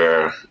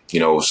where,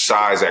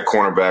 size at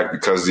cornerback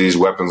because these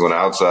weapons on the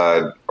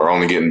outside are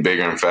only getting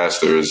bigger and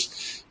faster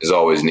is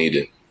always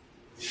needed.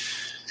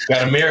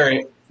 Got to mirror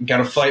it. Got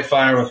to fight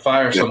fire with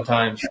fire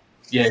sometimes.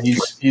 Yeah,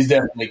 he's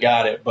definitely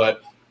got it.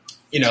 But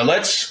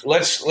let's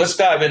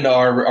dive into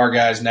our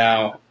guys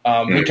now.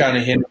 We kind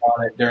of hinted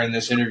on it during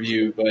this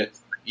interview, but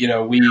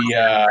we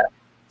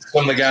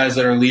some of the guys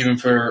that are leaving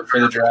for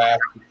the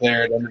draft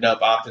declared ended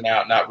up opting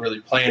out, not really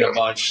playing a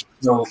bunch.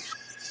 So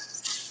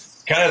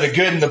kind of the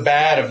good and the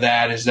bad of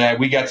that is that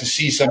we got to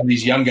see some of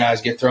these young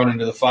guys get thrown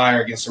into the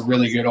fire against a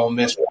really good Ole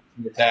Miss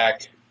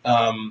attack.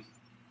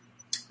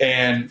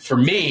 And for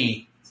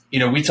me,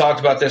 we talked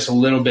about this a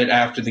little bit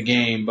after the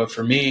game, but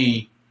for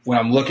me, when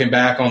I'm looking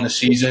back on the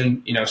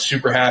season,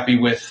 super happy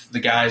with the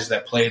guys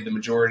that played the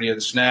majority of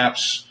the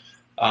snaps.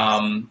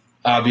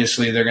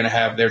 Obviously, they're going to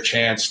have their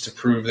chance to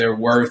prove their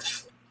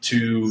worth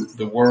to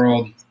the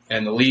world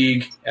and the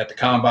league at the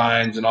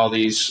combines and all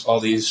these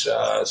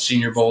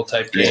Senior Bowl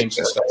type games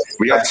and stuff.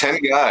 We got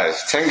 10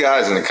 guys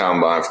in the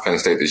combine for Penn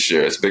State this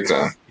year. It's big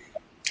time.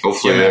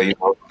 Hopefully,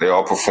 they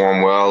all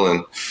perform well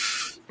and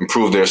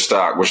improve their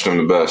stock. Wish them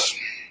the best.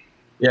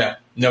 Yeah,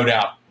 no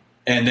doubt.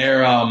 And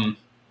they're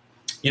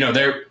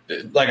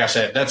like I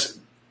said,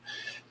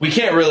 we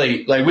can't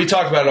really, like, we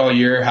talked about it all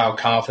year, how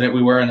confident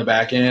we were in the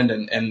back end,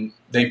 and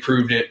they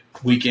proved it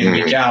week in,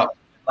 week out.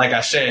 Like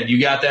I said,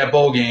 you got that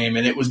bowl game,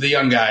 and it was the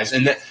young guys.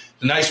 And the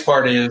nice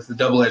part is, the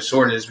double-edged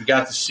sword is, we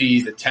got to see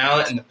the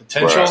talent and the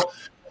potential,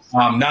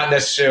 not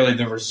necessarily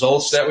the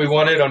results that we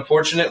wanted,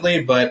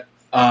 unfortunately, but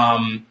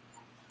I'm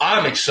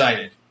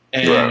excited.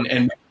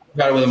 And we talked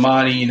about it with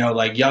Amani, you know,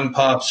 like young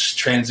pups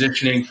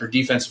transitioning for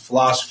defensive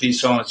philosophy,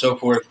 so on and so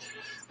forth.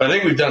 But I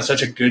think we've done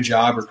such a good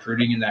job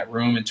recruiting in that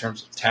room in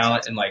terms of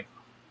talent and, like,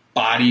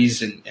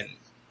 bodies and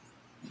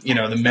you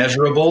know, the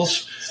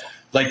measurables.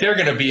 Like, they're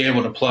going to be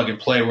able to plug and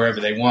play wherever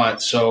they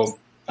want. So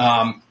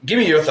give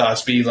me your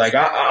thoughts, B. Like,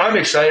 I'm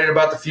excited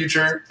about the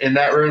future in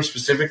that room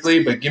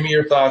specifically, but give me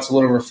your thoughts, a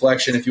little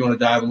reflection if you want to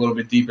dive a little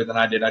bit deeper than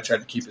I did. I tried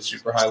to keep it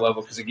super high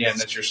level because, again,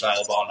 that's your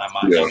style of ball, not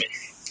mine. Yeah.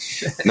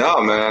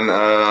 No, man.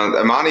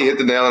 Amani hit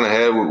the nail on the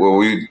head where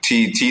we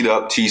teed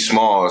up T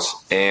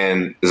Smalls.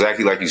 And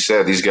exactly like you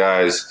said, these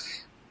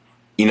guys,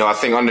 you know, I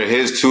think under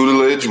his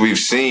tutelage, we've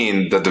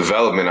seen the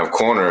development of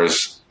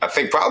corners. I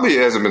think probably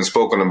hasn't been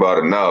spoken about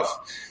enough,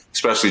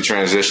 especially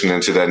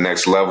transitioning to that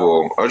next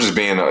level or just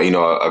being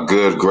a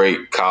good,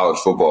 great college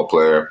football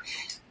player.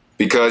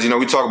 Because, you know,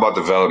 we talk about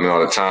development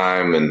all the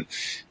time, and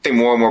I think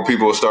more and more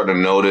people are starting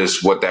to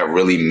notice what that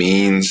really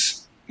means.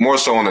 More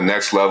so on the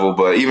next level,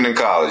 but even in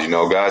college, you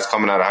know, guys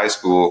coming out of high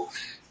school,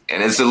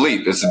 and it's a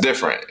leap. It's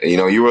different. You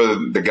know, you were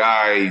the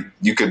guy,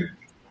 you could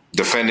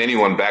defend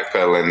anyone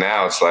backpedaling.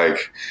 Now it's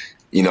like,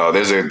 you know,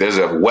 there's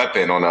a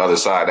weapon on the other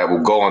side that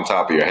will go on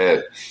top of your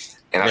head.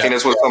 And I think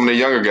that's what some of the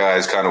younger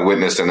guys kind of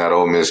witnessed in that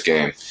Ole Miss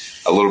game,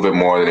 a little bit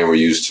more than they were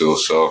used to.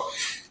 So,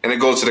 and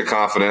it goes to the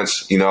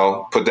confidence, you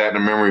know, put that in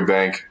the memory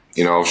bank,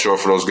 you know, sure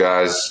for those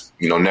guys,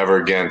 you know, never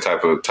again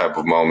type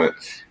of moment.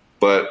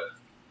 But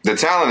the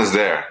talent is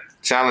there.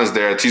 Talent is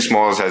there. T.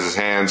 Smalls has his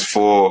hands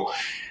full.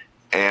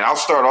 And I'll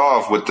start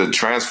off with the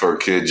transfer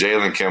kid,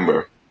 Jalen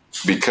Kimber,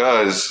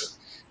 because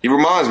he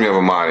reminds me of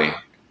Amani,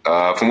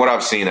 from what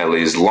I've seen at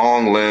least.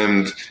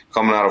 Long-limbed,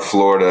 coming out of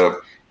Florida,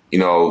 you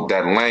know,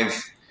 that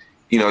length.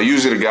 You know,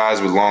 usually the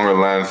guys with longer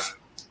length,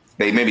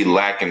 they maybe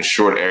lack in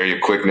short area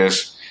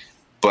quickness,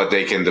 but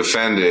they can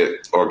defend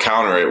it or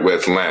counter it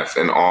with length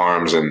and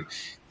arms and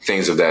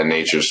things of that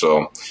nature.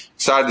 So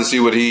excited to see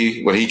what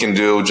he can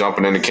do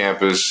jumping into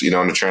campus, you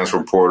know, in the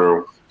transfer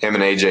portal. Him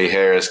and A.J.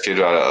 Harris,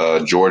 kid out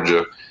of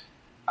Georgia.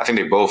 I think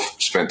they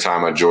both spent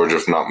time at Georgia,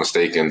 if I'm not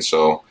mistaken.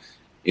 So,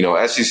 you know,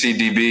 SEC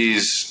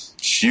DBs,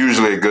 it's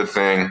usually a good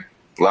thing.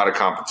 A lot of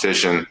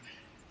competition.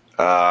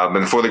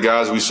 And for the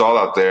guys we saw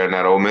out there in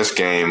that Ole Miss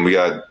game, we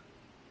got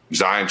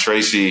Zion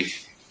Tracy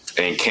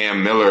and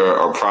Cam Miller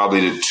are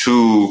probably the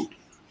two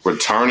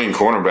returning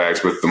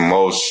cornerbacks with the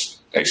most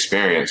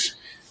experience.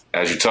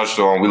 As you touched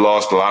on, we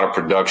lost a lot of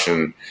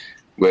production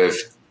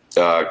with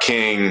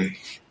King,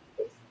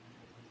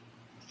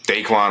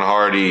 Daquan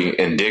Hardy,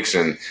 and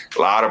Dixon.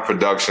 A lot of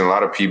production, a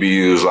lot of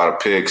PBUs, a lot of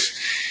picks.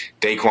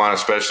 Daquan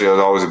especially, I was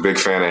always a big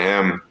fan of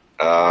him.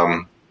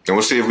 And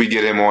we'll see if we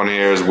get him on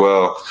here as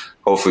well.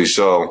 Hopefully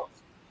so.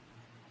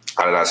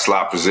 Out of that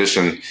slot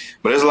position.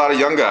 But there's a lot of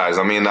young guys.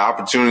 I mean, the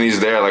opportunity is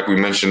there, like we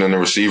mentioned in the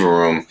receiver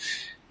room.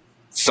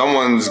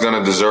 Someone's going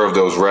to deserve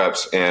those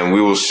reps, and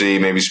we will see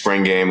maybe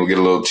spring game. We'll get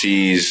a little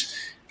tease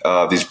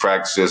of these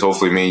practices.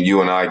 Hopefully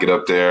you and I get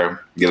up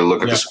there, get a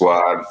look at the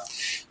squad.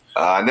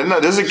 And then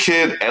there's a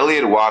kid,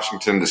 Elliott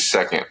Washington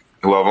II,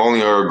 who I've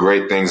only heard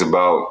great things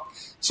about.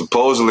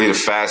 Supposedly the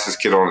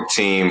fastest kid on the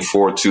team,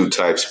 4.2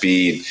 type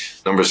speed,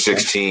 number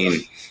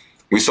 16.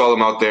 We saw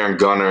them out there in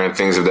Gunner and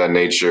things of that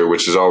nature,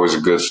 which is always a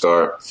good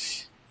start.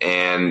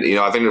 And, you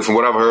know, I think from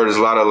what I've heard, there's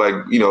a lot of, like,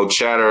 you know,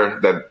 chatter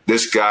that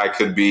this guy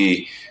could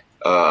be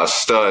a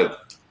stud.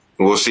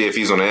 We'll see if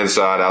he's on the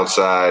inside,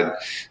 outside.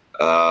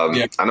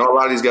 I know a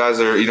lot of these guys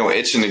are, you know,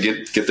 itching to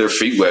get their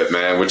feet wet,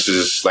 man, which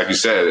is, like you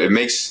said, it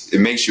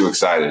makes you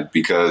excited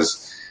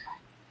because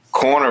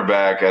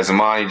cornerback, as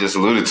Amani just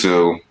alluded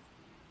to,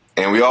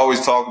 and we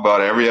always talk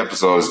about every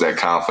episode, is that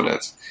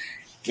confidence.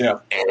 Yeah.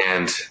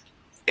 And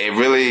it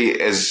really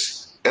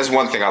is. That's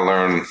one thing I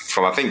learned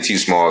from, I think, T.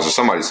 Smalls or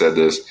somebody said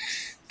this.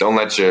 Don't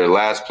let your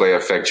last play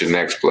affect your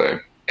next play.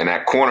 And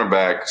at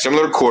cornerback,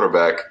 similar to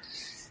quarterback,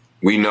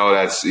 we know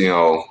that's, you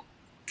know,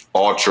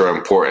 ultra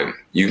important.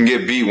 You can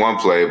get beat one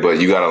play, but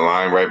you got to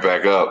line right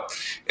back up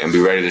and be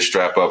ready to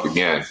strap up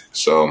again.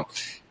 So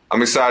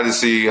I'm excited to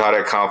see how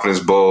that confidence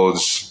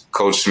bodes.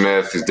 Coach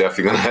Smith is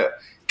definitely going to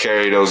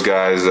carry those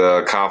guys'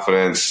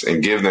 confidence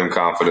and give them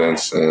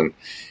confidence. And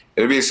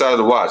it'll be exciting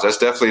to watch. That's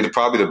definitely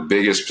probably the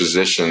biggest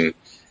position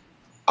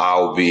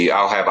I'll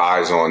have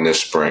eyes on this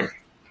spring.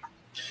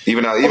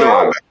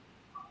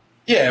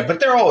 Yeah, but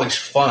they're always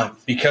fun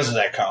because of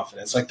that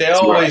confidence. Like they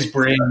always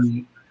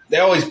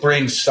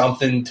bring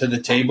something to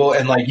the table,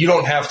 and like you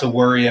don't have to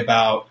worry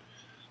about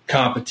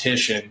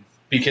competition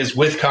because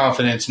with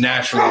confidence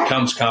naturally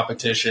comes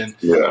competition.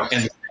 Yeah.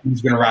 And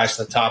who's going to rise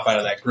to the top out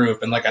of that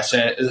group. And like I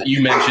said,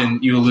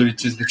 you alluded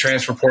to the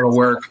transfer portal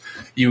work.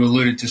 You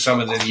alluded to some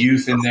of the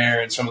youth in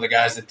there and some of the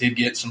guys that did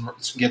get some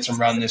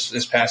run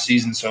this past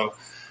season. So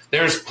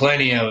there's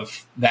plenty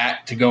of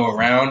that to go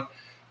around.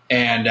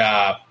 And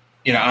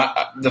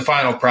the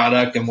final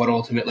product and what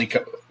ultimately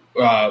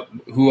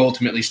who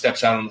ultimately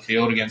steps out on the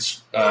field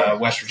against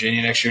West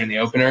Virginia next year in the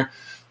opener,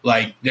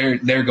 like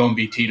they're going to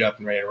be teed up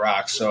and ready to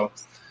rock. So,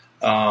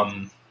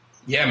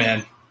 yeah,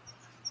 man,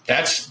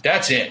 that's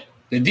it.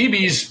 The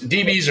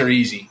DBs are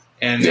easy,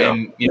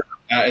 and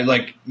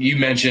like you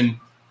mentioned,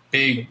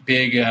 big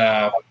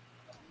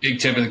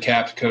tip of the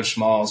cap to Coach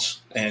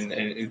Smalls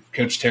and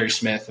Coach Terry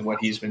Smith and what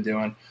he's been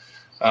doing.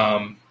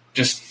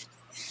 Just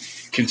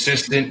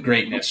consistent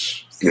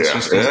greatness. Yeah,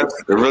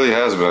 it really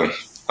has been.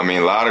 I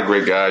mean, a lot of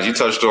great guys. You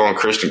touched on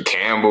Christian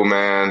Campbell,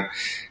 man.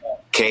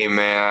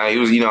 K-Man. He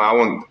was,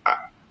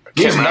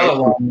 Here's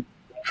another one.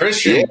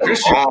 Christian,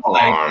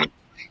 like,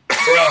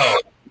 bro.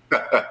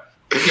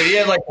 He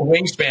had like a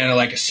wingspan of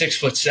like a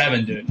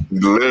 6'7", dude.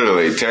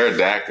 Literally,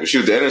 pterodactyl.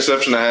 Shoot, the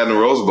interception I had in the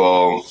Rose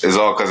Bowl is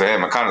all because of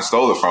him. I kind of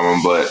stole it from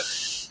him, but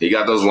he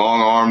got those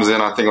long arms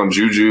in, I think, on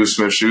Juju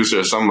Smith-Schuster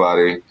or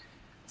somebody.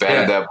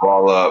 Batted that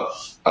ball up.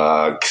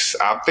 I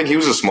think he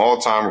was a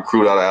small-time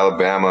recruit out of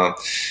Alabama.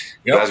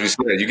 Yep. As we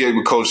said, you get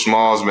with Coach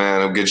Smalls,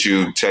 man, he'll get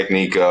you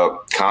technique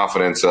up,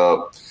 confidence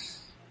up.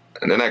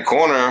 And then that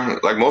corner,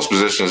 like most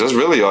positions, that's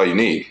really all you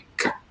need.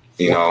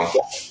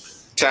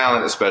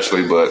 Talent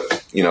especially,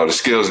 but, the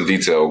skills and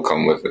detail will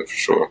come with it for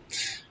sure.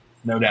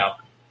 No doubt.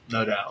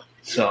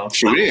 So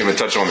we didn't even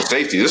touch on the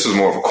safety. This is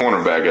more of a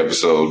cornerback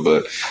episode,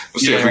 but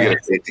we'll see if we get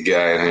a safety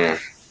guy in here.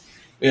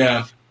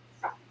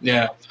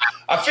 Yeah.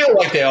 I feel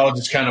like they all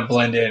just kind of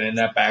blend in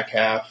that back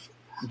half.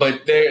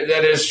 But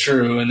that is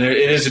true, and it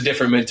is a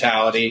different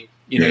mentality.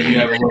 You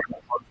have a little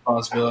more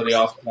responsibility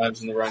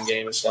oftentimes in the run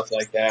game and stuff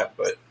like that.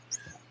 But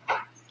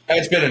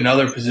it's been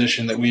another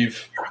position that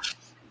we've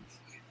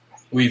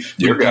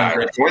your guy,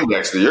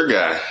 Poindexter, your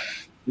guy.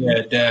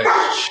 Yeah, Dex.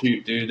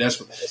 Shoot, dude,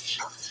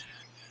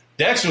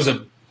 Dex was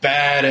a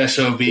bad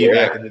SOB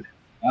back in the day.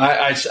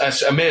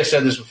 I may have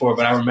said this before,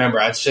 but I remember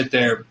I'd sit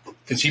there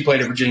because he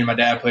played at Virginia. My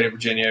dad played at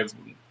Virginia.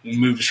 We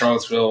moved to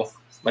Charlottesville.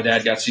 My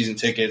dad got season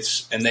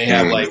tickets, and they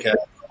have like a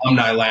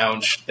alumni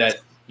lounge that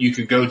you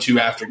could go to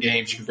after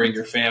games. You could bring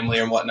your family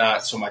and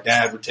whatnot. So my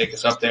dad would take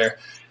us up there.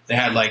 They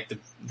had like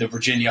the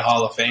Virginia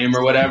Hall of Fame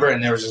or whatever,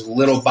 and there was this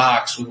little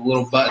box with a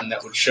little button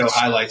that would show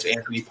highlights of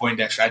Anthony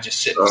Poindexter. I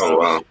just sit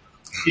and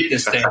hit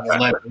this thing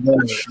and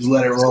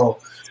let it roll.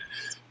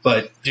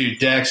 But dude,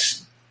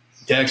 Dex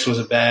was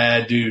a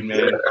bad dude,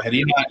 man. Had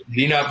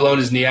he not blown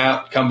his knee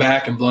out, come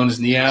back and blown his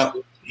knee out,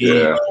 he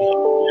had a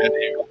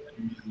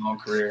long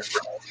career.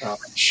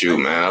 Shoot,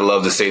 man, I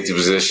love the safety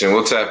position.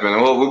 We'll tap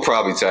in. We'll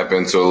probably tap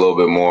into a little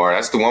bit more.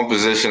 That's the one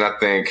position I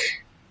think.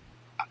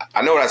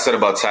 I know what I said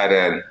about tight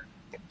end.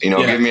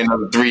 Give me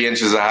another 3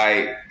 inches of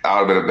height. I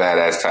would have been a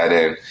badass tight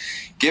end.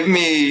 Give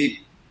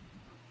me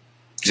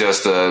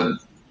just a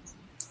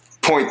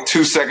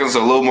 0.2 seconds,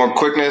 a little more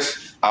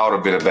quickness. I would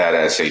have been a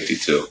badass safety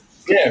too.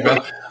 Yeah, bro.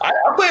 I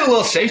played a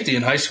little safety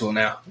in high school.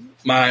 Now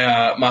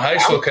my high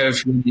school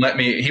coach wouldn't let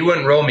me. He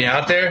wouldn't roll me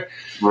out there.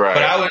 Right.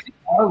 But I was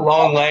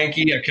long,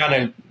 lanky. I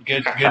kind of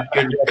good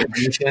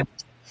recognition.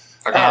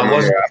 I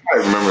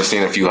remember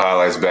seeing a few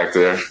highlights back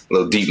there. A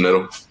little deep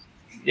middle.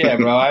 Yeah,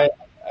 bro.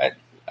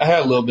 I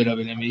had a little bit of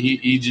it in me.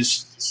 He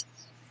just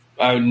 –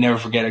 I would never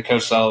forget it,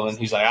 Coach Sullivan.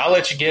 He's like, I'll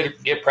let you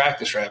get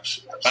practice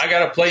reps. If I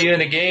got to play you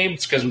in a game,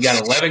 it's because we got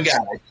 11 guys.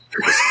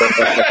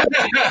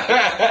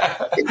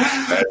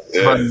 That's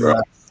it, bro.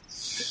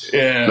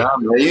 Yeah. Nah,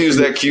 man, you use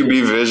that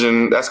QB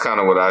vision. That's kind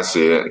of what I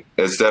see it.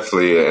 It's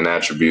definitely an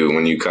attribute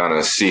when you kind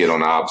of see it on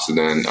the opposite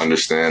end,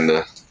 understand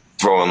the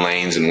throwing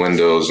lanes and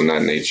windows and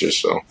that nature.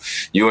 So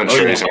you and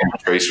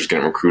Trace was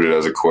getting recruited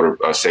as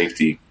a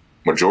safety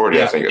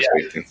majority, I think, of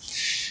safety.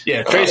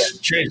 Yeah,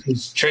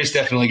 Trace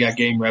definitely got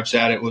game reps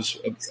at it. Was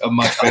a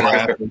much better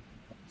athlete.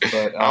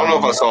 But I don't know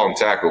if I saw him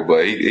tackle,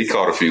 but he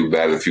caught a few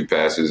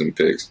passes and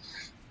picks.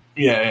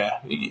 Yeah.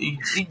 He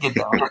get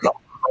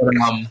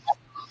down.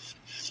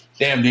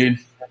 Damn, dude.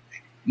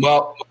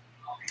 Well,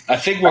 I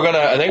think we're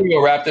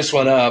gonna wrap this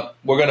one up.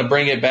 We're gonna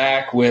bring it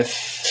back with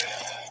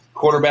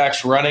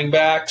quarterbacks, running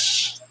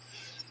backs,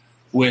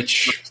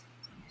 which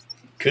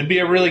could be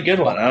a really good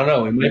one. I don't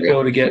know. We might be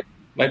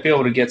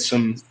able to get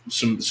some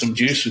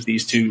juice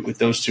with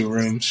those two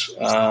rooms.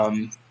 Got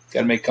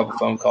to make a couple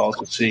phone calls.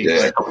 We'll see.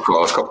 Yeah, a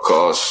couple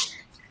calls.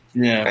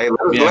 Yeah. Hey,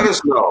 let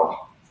us know.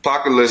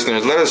 Pocket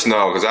listeners, let us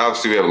know, because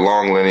obviously we have a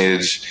long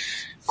lineage,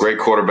 great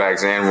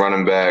quarterbacks and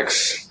running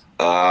backs.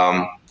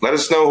 Let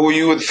us know who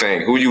you would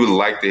think, who you would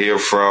like to hear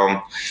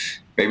from.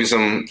 Maybe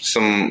some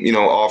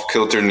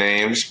off-kilter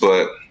names,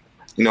 but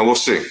we'll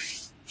see.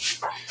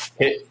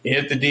 Hit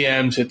the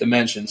DMs, hit the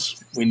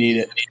mentions. We need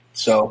it.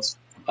 So,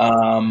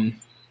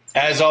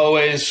 as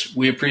always,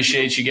 we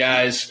appreciate you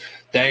guys.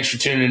 Thanks for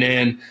tuning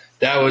in.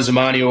 That was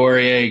Amani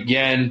Oruwariye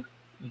again.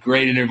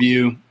 Great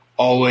interview.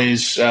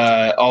 Always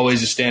a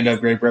stand-up,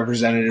 great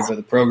representative of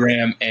the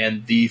program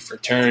and the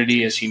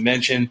fraternity, as he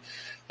mentioned.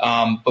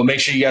 But make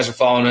sure you guys are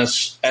following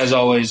us, as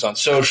always, on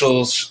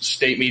socials,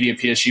 State Media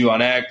PSU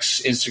on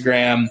X,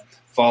 Instagram.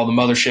 Follow the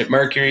Mothership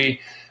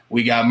Mercury.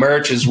 We got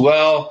merch as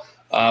well.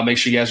 Make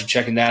sure you guys are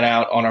checking that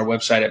out on our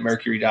website at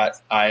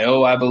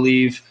mercury.io, I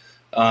believe.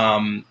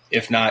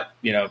 If not,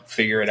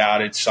 figure it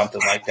out. It's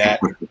something like that.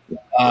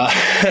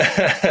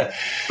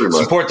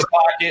 Support the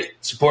Pocket,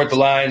 support the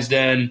Lions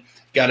Den.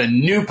 Got a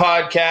new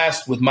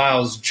podcast with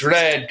Miles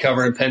Dredd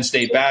covering Penn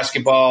State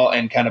basketball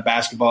and kind of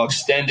basketball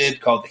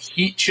extended called The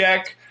Heat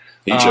Check.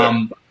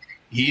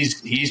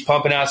 He's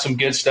pumping out some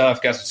good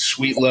stuff. Got some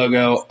sweet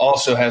logo.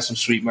 Also has some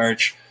sweet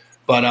merch.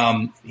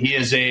 But he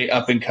is a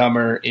up and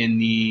comer in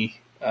the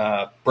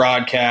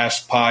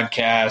broadcast,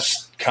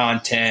 podcast,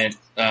 content,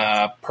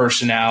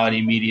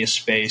 personality, media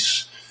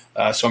space.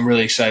 So I'm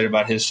really excited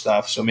about his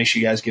stuff. So make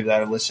sure you guys give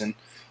that a listen.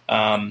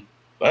 Other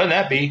than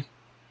that, B.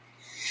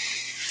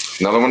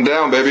 Another one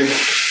down, baby.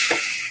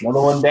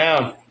 Another one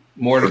down.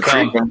 More to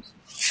come.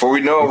 Before we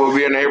know it, we'll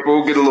be in April.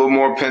 We'll get a little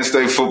more Penn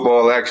State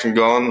football action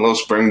going, a little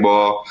spring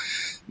ball.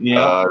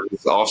 Yeah.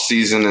 This off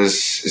season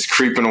is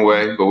creeping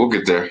away, but we'll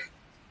get there.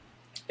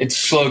 It's a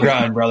slow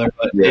grind, brother.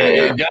 But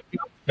it doesn't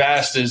go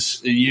fast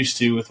as it used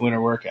to with winter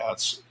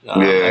workouts. I've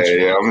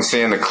been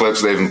seeing the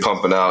clips they've been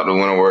pumping out, the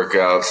winter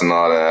workouts and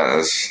all that.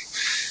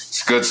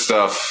 It's good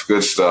stuff.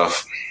 Good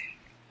stuff.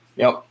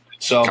 Yep.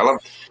 So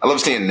I love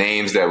seeing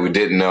names that we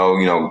didn't know.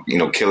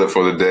 Kill it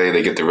for the day.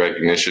 They get the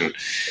recognition.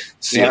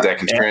 See if that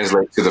can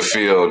translate to the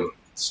field.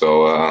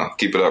 So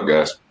keep it up,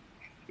 guys.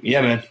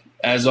 Yeah, man.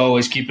 As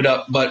always, keep it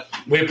up. But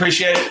we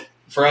appreciate it.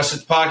 For us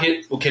at the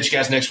Pocket, we'll catch you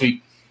guys next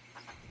week.